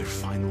in their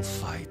final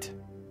fight.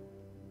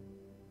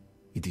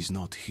 It is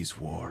not his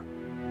war.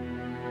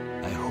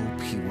 I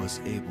hope he was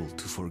able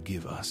to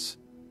forgive us.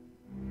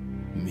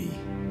 Me.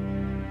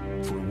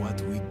 For what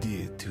we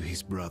did to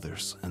his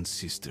brothers and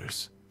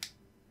sisters.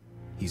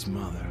 His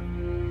mother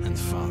and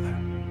father.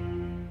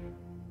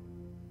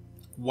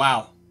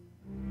 Wow.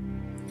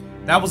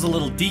 That was a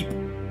little deep.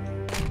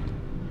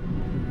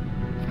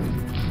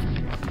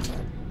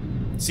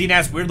 Seeing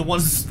as we're the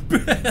ones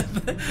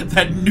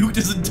that nuked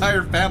his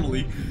entire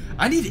family.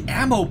 I need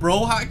ammo,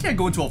 bro. I can't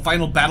go into a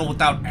final battle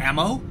without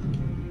ammo.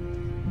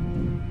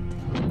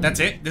 That's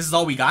it? This is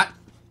all we got?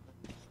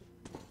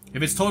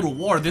 If it's total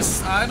war, I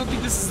don't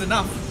think this is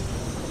enough.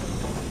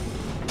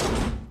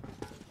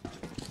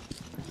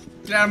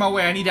 Get out of my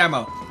way, I need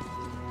ammo.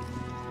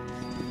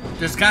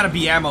 There's gotta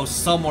be ammo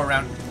somewhere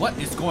around. What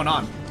is going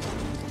on?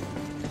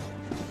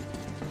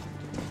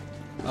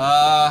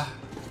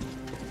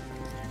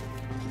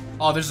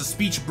 Oh, there's a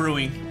speech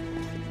brewing.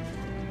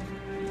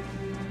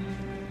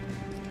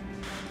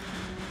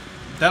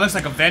 That looks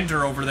like a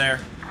vendor over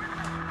there.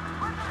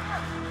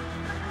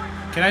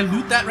 Can I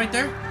loot that right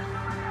there?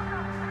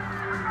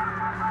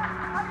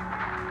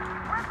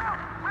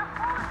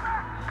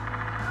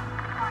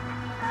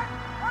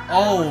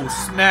 Oh,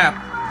 snap.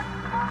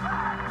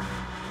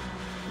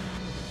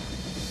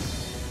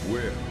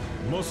 Well,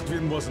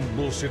 Moskvin wasn't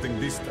bullshitting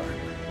this time.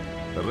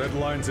 The red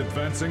line's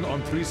advancing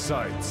on 3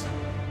 sides.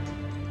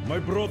 My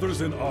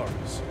brothers in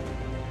arms,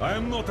 I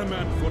am not a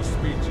man for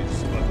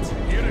speeches, but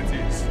here it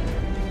is.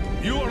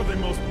 You are the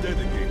most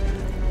dedicated,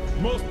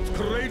 most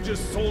courageous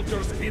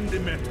soldiers in the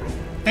Metro.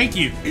 Thank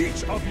you.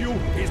 Each of you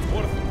is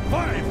worth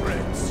 5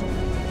 reds.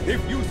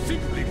 If you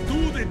simply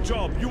do the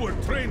job you were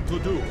trained to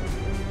do,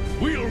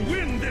 we'll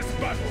win this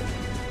battle.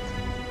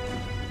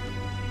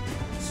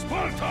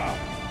 Sparta,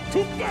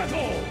 to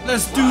battle!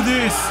 Let's do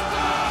this!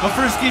 But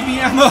first, give me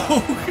ammo!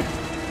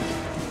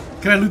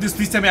 Can I loot this?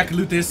 Please tell me I can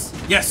loot this.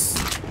 Yes!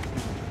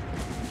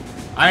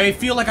 I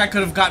feel like I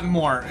could have gotten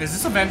more. Is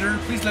this a vendor?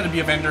 Please let it be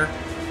a vendor.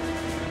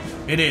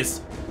 It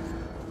is.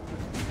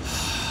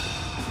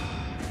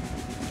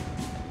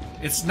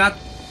 It's not...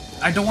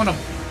 I don't want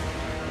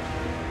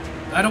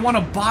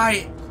to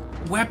buy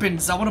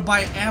weapons. I want to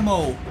buy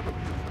ammo.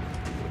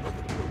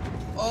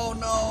 Oh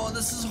no,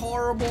 this is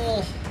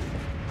horrible.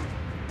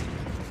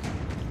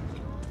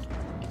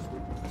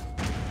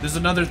 There's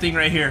another thing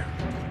right here.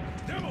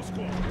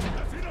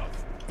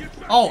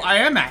 Oh, I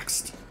am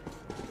axed.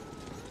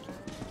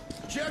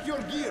 Check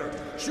your gear.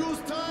 Shoes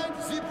tied,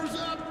 zippers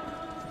up.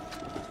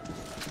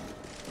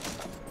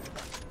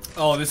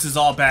 Oh, this is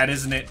all bad,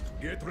 isn't it?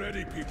 Get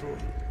ready, people.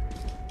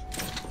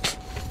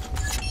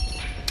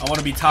 I want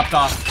to be topped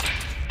off.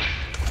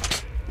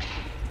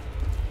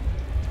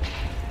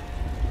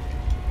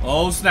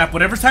 Oh snap,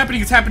 whatever's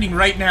happening is happening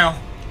right now.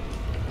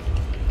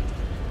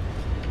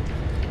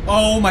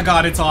 Oh my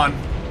god, it's on.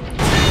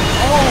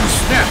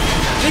 Oh snap,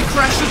 they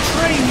crashed a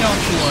train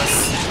onto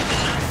us.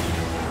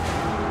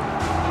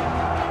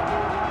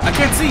 I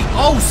can't see.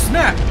 Oh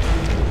snap.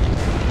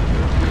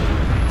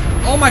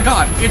 Oh my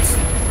god,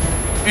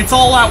 it's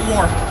all out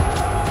war.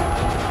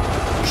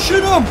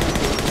 Shoot him!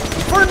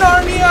 For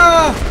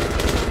Narnia!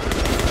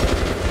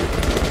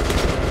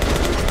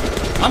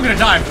 I'm gonna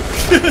die.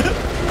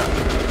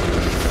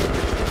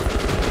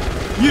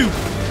 You!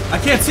 I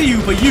can't see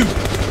you, but you!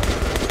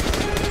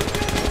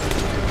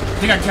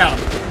 think I can count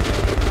him.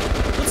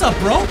 What's up,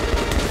 bro?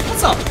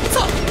 What's up? What's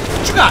up?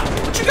 What you got?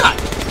 What you got?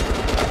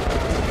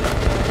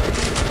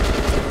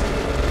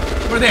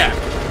 Where they at?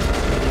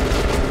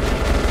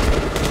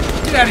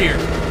 Get out of here.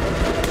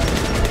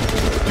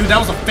 Dude, that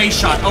was a face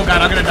shot. Oh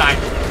god, I'm gonna die.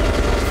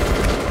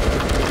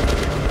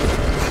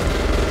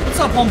 What's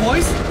up,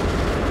 homeboys?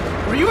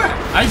 Where you at?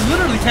 I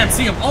literally can't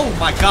see him. Oh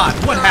my god,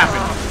 what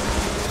happened?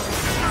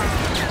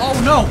 Oh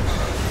no.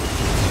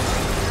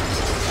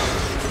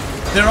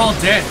 They're all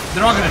dead.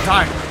 They're all gonna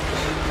die.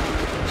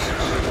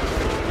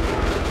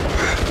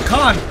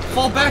 Khan,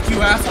 fall back,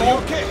 you asshole.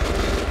 Okay.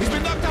 He's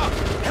been knocked out.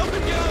 Help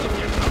him get out of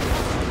here.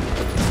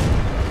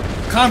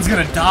 Khan's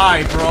gonna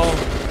die, bro.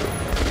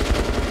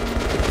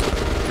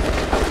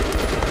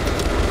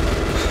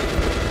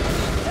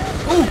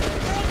 Ooh.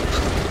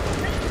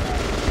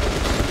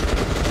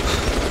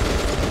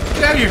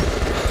 Get out of here.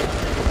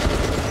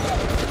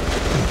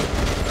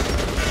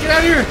 Get out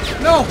of here.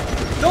 No.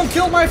 Don't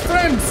kill my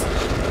friends.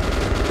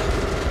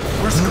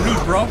 We're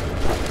screwed, bro.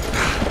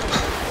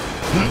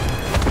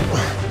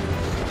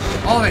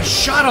 Oh, they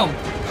shot him!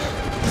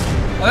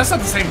 Oh, that's not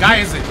the same guy,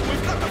 is it?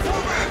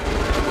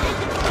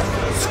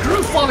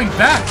 Screw falling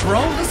back,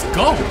 bro. Let's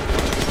go.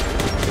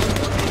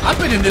 I've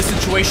been in this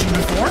situation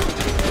before.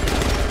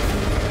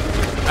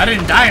 I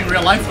didn't die in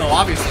real life, though,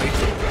 obviously.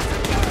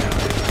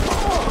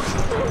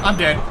 I'm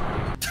dead.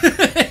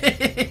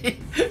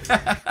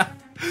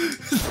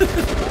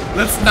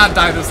 Let's not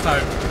die this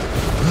time.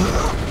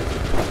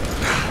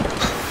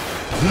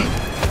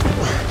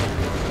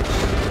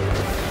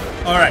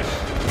 Alright.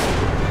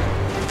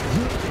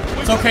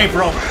 It's okay,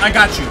 bro. I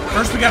got you.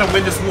 First, we gotta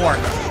win this war.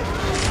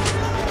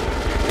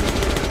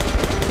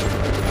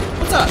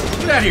 What's up?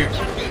 Get out of here.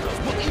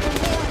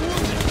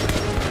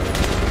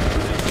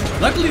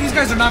 Luckily, these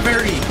guys are not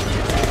very...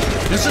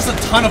 There's just a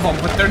ton of them,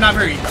 but they're not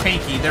very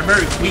tanky. They're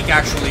very weak,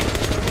 actually.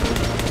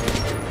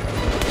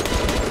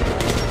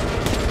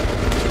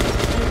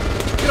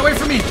 Get away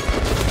from me.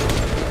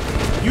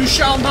 You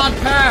shall not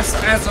pass,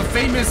 as a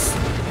famous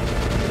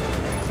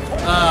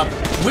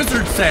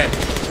wizard said.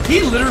 He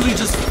literally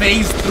just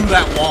phased through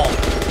that wall.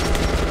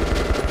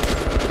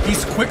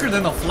 He's quicker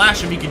than the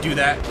Flash if he could do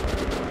that.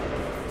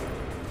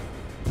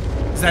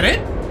 Is that it?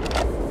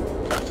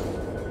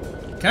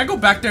 Can I go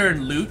back there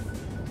and loot?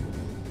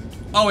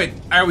 Oh wait,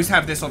 I always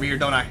have this over here,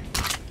 don't I?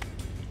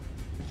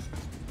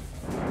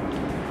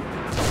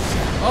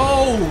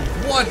 Oh,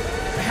 what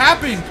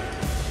happened?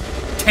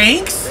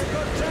 Tanks?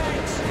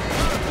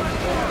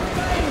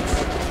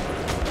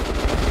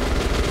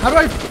 How do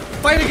I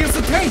fight against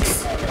the tanks?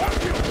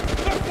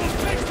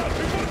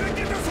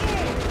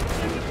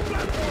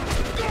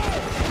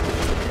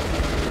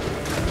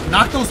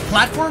 Knock those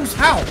platforms?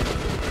 How?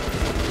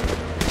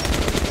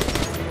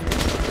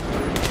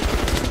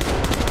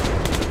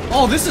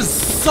 Oh, this is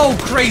so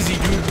crazy,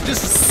 dude.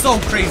 This is so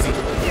crazy.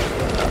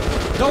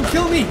 Don't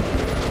kill me.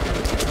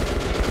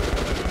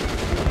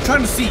 I'm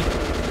trying to see.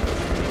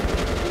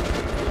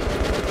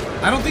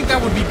 I don't think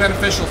that would be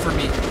beneficial for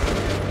me.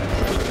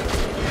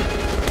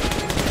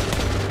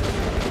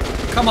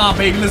 Come on,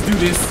 baby. Let's do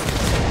this.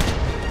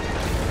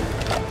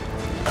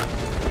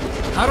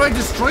 How do I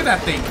destroy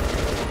that thing?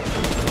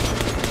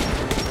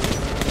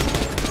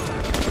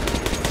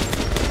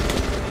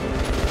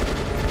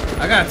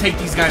 I gotta take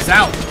these guys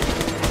out.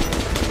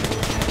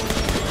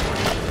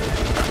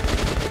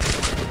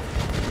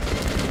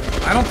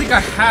 I don't think I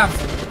have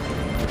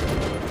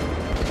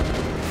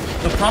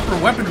the proper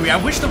weaponry. I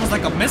wish there was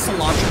like a missile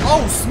launcher.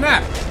 Oh,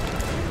 snap.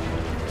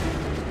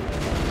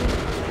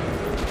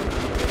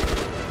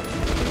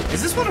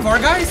 Is this one of our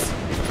guys?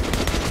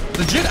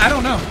 Legit? I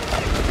don't know.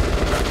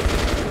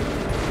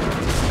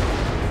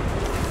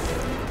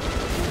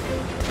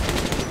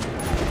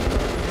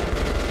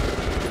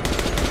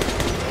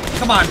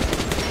 Come on.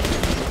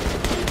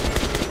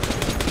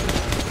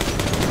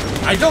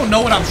 I don't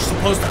know what I'm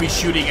supposed to be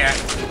shooting at.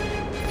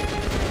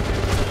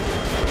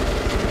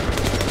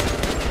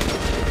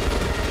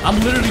 I'm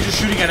literally just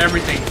shooting at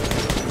everything.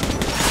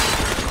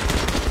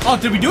 Oh,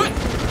 did we do it?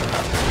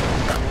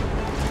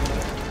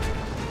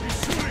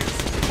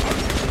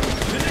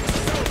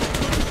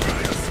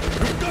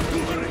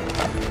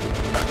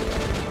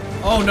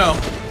 Oh no.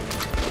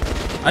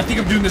 I think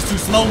I'm doing this too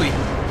slowly.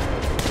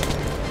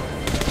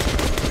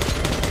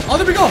 Oh,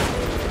 there we go.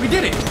 We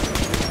did it.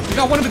 We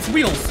got one of its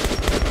wheels.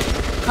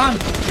 Khan,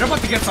 you're about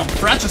to get some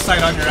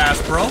fratricide on your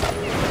ass, bro.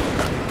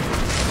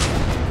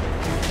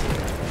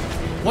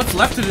 What's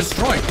left to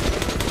destroy?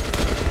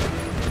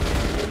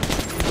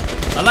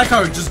 I like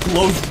how it just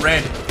glows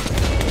red.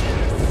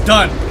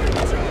 Done.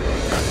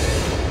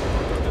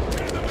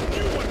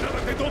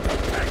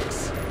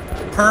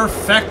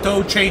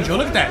 Perfecto change. Oh,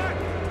 look at that.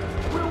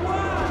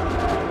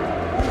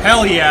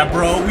 Hell yeah,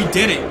 bro. We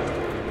did it.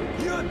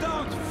 You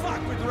don't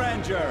fuck with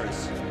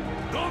Rangers.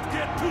 Don't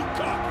get too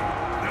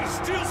cocky. They're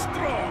still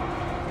strong.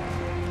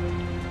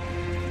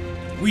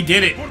 We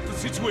did it. Report the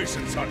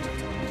situation, Sergeant.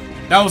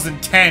 That was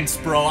intense,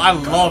 bro. I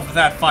loved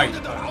that fight.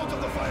 Out of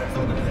the fire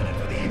zone and headed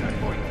for the evac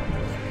point.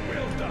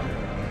 Well done.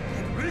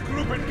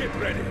 Regroup and get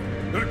ready.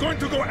 We're going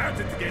to go at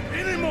it again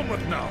any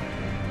moment now.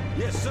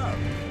 Yes, sir.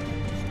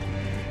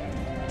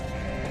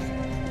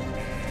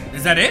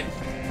 Is that it?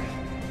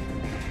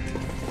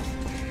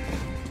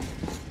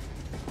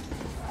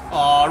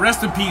 Aw,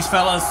 rest in peace,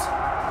 fellas.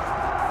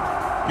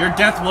 Your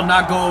death will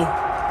not go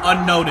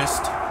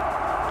unnoticed.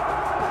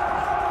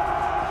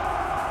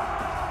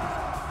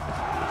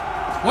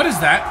 What is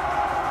that?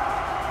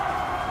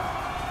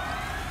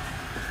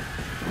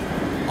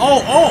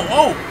 Oh, oh,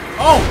 oh,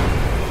 oh!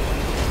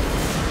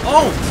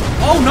 Oh,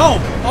 oh no!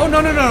 Oh,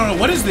 no, no, no, no,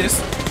 what is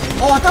this?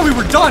 Oh, I thought we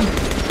were done!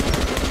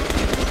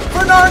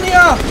 For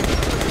Narnia!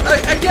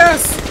 I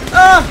guess!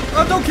 Ah!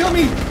 Oh, don't kill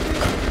me!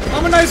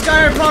 I'm a nice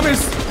guy, I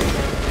promise!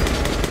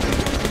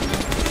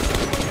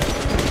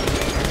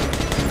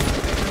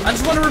 I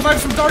just want to revive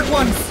some dark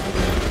ones!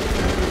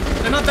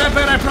 They're not that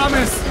bad, I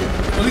promise!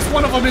 At least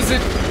one of them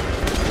isn't.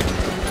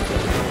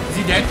 Is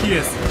he dead? He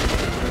is.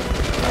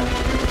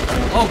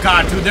 Oh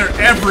god, dude, they're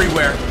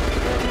everywhere!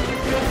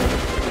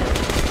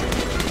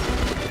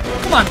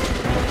 Come on!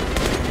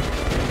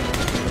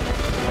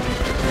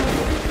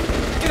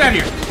 Get out of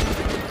here!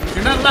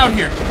 You're not allowed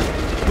here.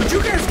 Would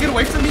you guys get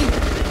away from me?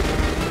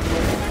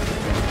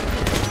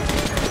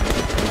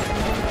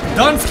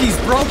 Dunskies,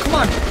 bro, come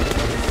on.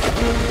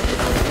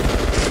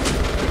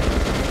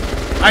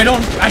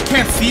 I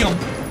can't see them.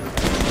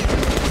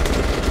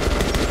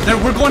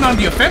 We're going on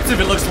the offensive,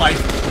 it looks like.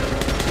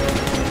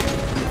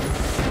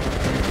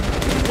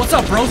 What's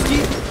up, broski?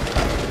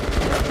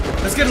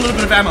 Let's get a little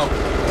bit of ammo.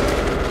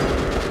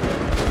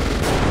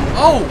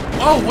 Oh,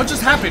 oh, what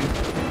just happened?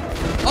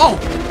 Oh.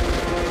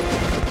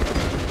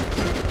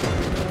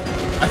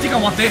 I think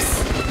I want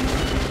this.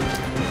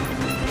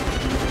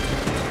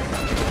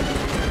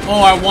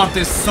 Oh, I want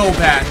this so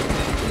bad.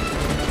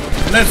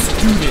 Let's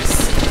do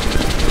this.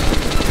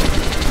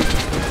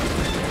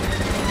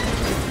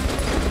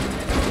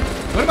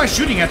 What am I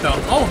shooting at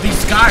though? Oh,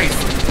 these guys.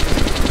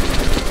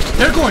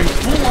 They're going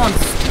full on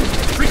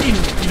freaking,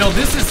 you know,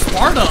 this is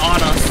Sparta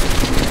on us.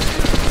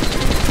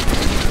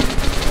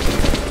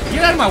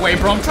 Get out of my way,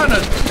 bro. I'm trying to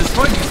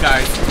destroy these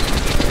guys.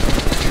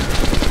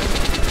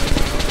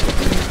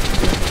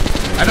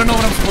 I don't know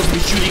what I'm supposed to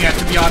be shooting at,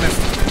 to be honest.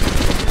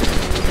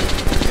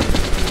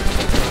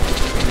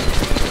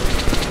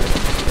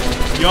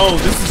 Yo,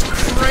 this is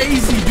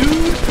crazy,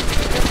 dude.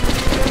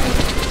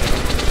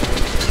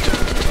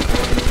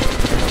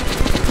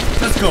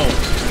 Let's go.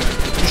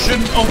 You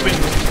shouldn't open.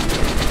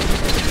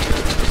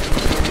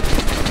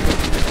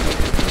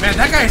 Man,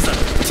 that guy's a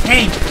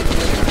tank.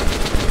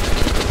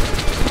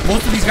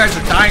 Most of these guys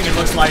are dying, it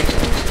looks like.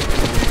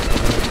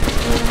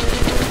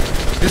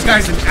 This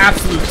guy's an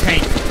absolute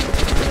tank.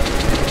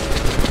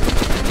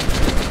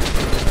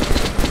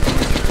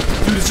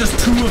 Dude, there's just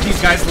 2 of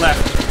these guys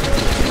left.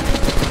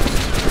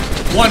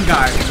 1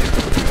 guy.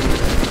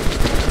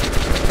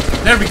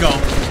 There we go.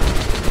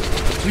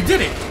 We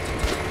did it.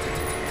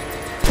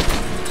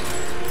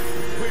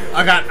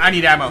 I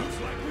need ammo.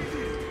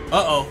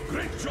 Uh-oh.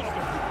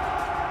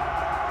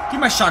 Give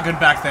my shotgun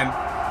back then.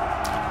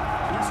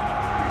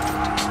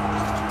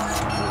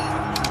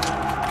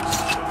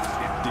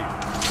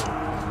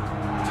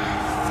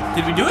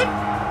 Did we do it?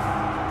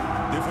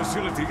 The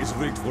facility is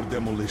rigged for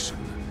demolition.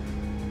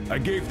 I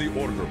gave the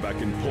order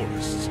back in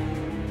Porus.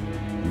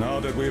 Now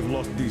that we've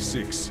lost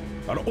D6,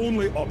 our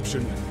only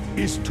option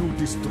is to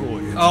destroy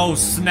it. Oh,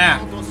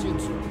 snap.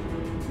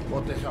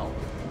 What the hell?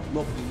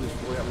 Nobody lives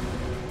forever.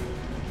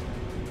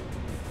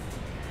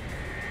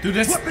 Dude,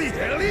 this... What the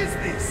hell is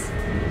this?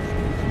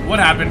 What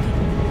happened?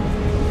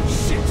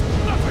 Shit,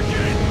 not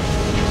again!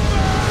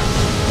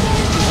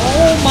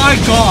 Oh my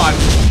god!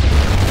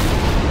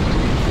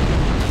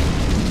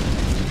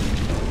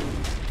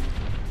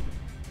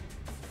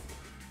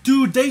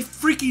 Dude, they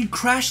freaking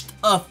crashed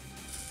a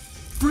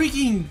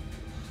freaking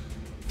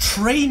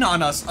train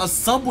on us, a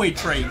subway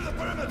train. Clear the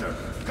perimeter!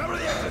 Cover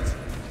the exits!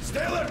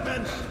 Stay alert,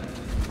 men!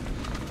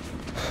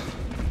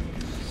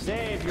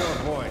 Save your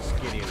voice,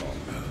 Kirillov.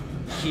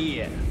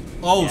 Here.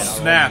 Oh, there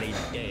snap. Are only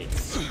dead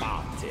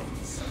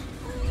Spartans.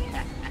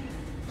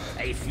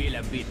 I feel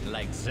a bit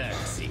like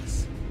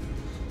Xerxes.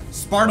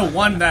 Sparta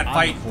won that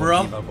fight,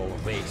 bro. Unforgivable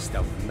waste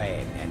of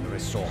men and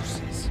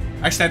resources.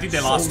 Actually, I think they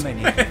lost. So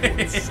many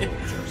good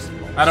soldiers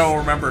lost. I don't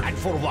remember. And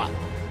for what?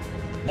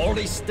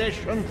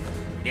 Molestation?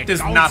 This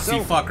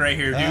Nazi fuck right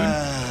here, dude.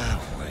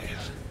 Well.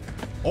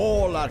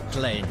 All are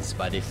cleansed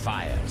by the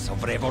fires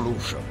of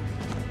revolution.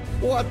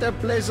 What a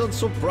pleasant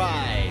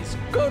surprise,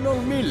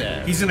 Colonel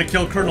Miller. He's gonna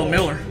kill Colonel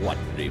Miller. What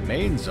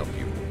remains of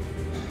you?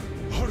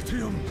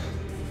 Artyom,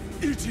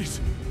 it is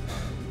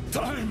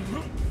time.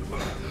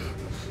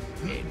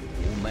 And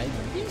who might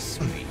this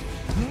be?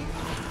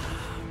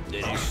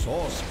 The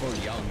resourceful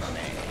young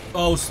man.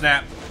 Oh,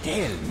 snap.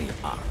 Tell me,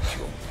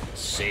 Artyom,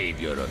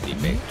 savior of the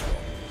Metro.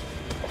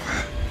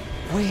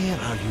 Where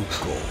are you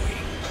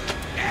going?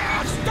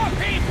 Stop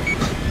him!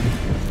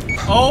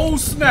 Oh,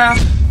 snap.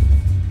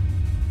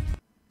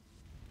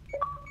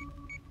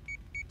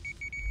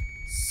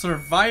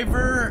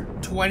 Survivor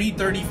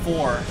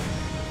 2034.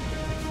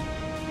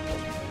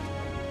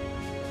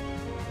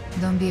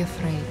 Don't be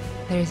afraid.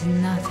 There is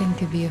nothing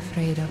to be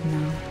afraid of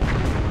now.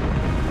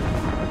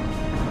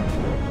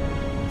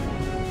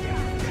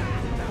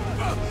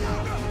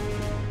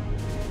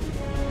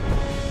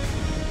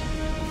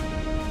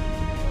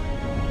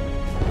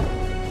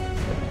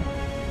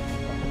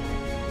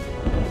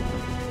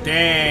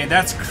 Dang,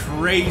 that's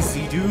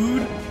crazy,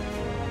 dude.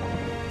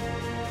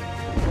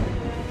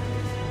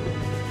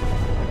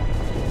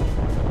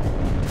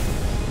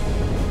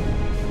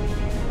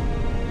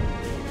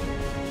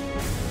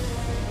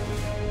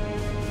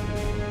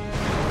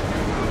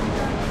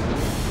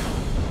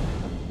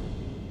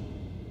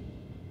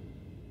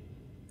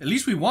 At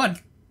least we won.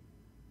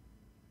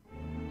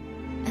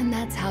 And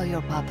that's how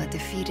your papa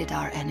defeated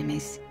our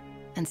enemies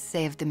and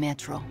saved the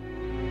metro.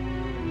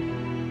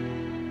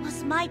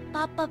 Was my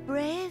papa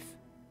brave?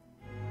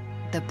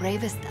 The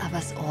bravest of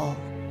us all,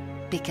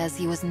 because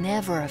he was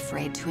never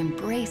afraid to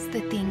embrace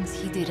the things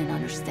he didn't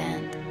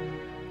understand.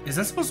 Is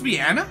that supposed to be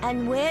Anna?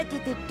 And where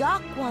did the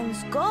dark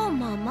ones go,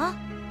 Mama?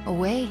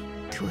 Away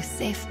to a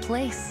safe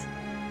place.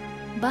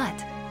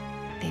 But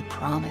they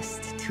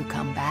promised to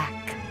come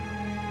back.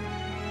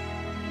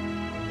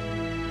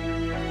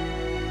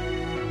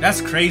 That's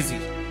crazy.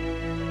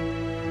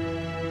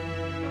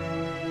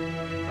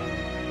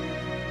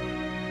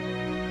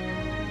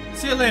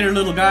 See you later,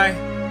 little guy.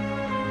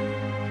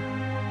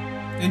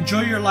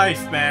 Enjoy your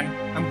life,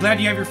 man. I'm glad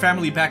you have your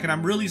family back, and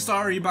I'm really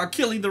sorry about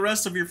killing the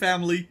rest of your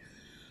family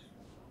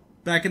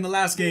back in the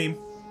last game.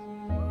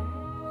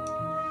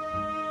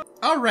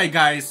 Alright,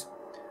 guys.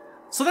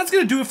 So that's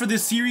gonna do it for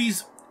this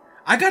series.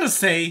 I gotta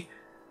say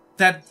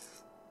that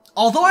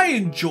although I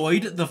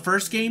enjoyed the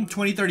first game,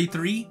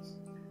 2033,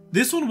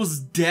 this one was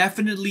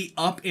definitely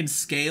up in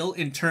scale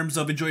in terms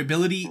of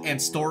enjoyability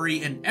and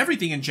story and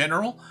everything in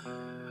general.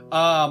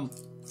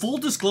 Full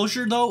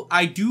disclosure though,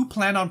 I do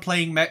plan on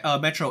playing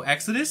Metro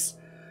Exodus.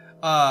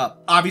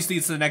 Obviously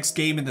it's the next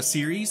game in the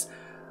series.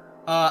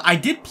 I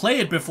did play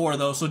it before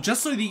though, so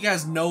just so that you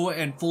guys know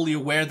and fully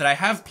aware that I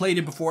have played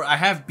it before, I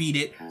have beat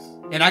it.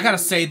 And I gotta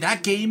say,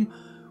 that game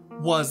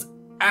was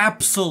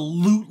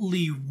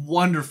absolutely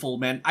wonderful,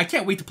 man. I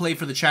can't wait to play it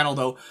for the channel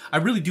though. I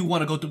really do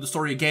want to go through the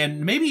story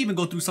again, maybe even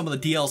go through some of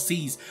the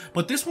DLCs.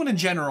 But this one in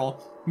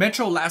general,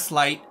 Metro Last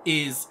Light,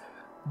 is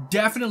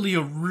definitely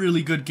a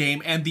really good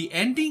game, and the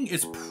ending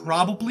is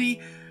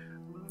probably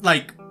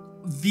like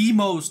the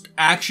most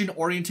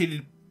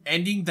action-oriented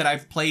ending that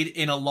I've played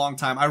in a long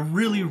time. I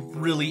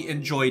really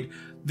enjoyed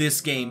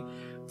this game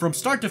from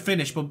start to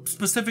finish, but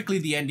specifically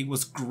the ending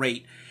was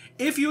great.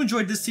 If you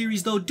enjoyed this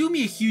series though, do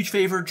me a huge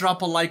favor,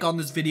 drop a like on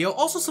this video.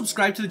 Also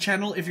subscribe to the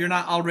channel if you're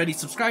not already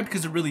subscribed,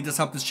 because it really does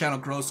help this channel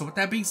grow. So with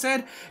that being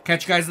said,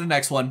 catch you guys in the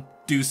next one.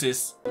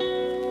 Deuces.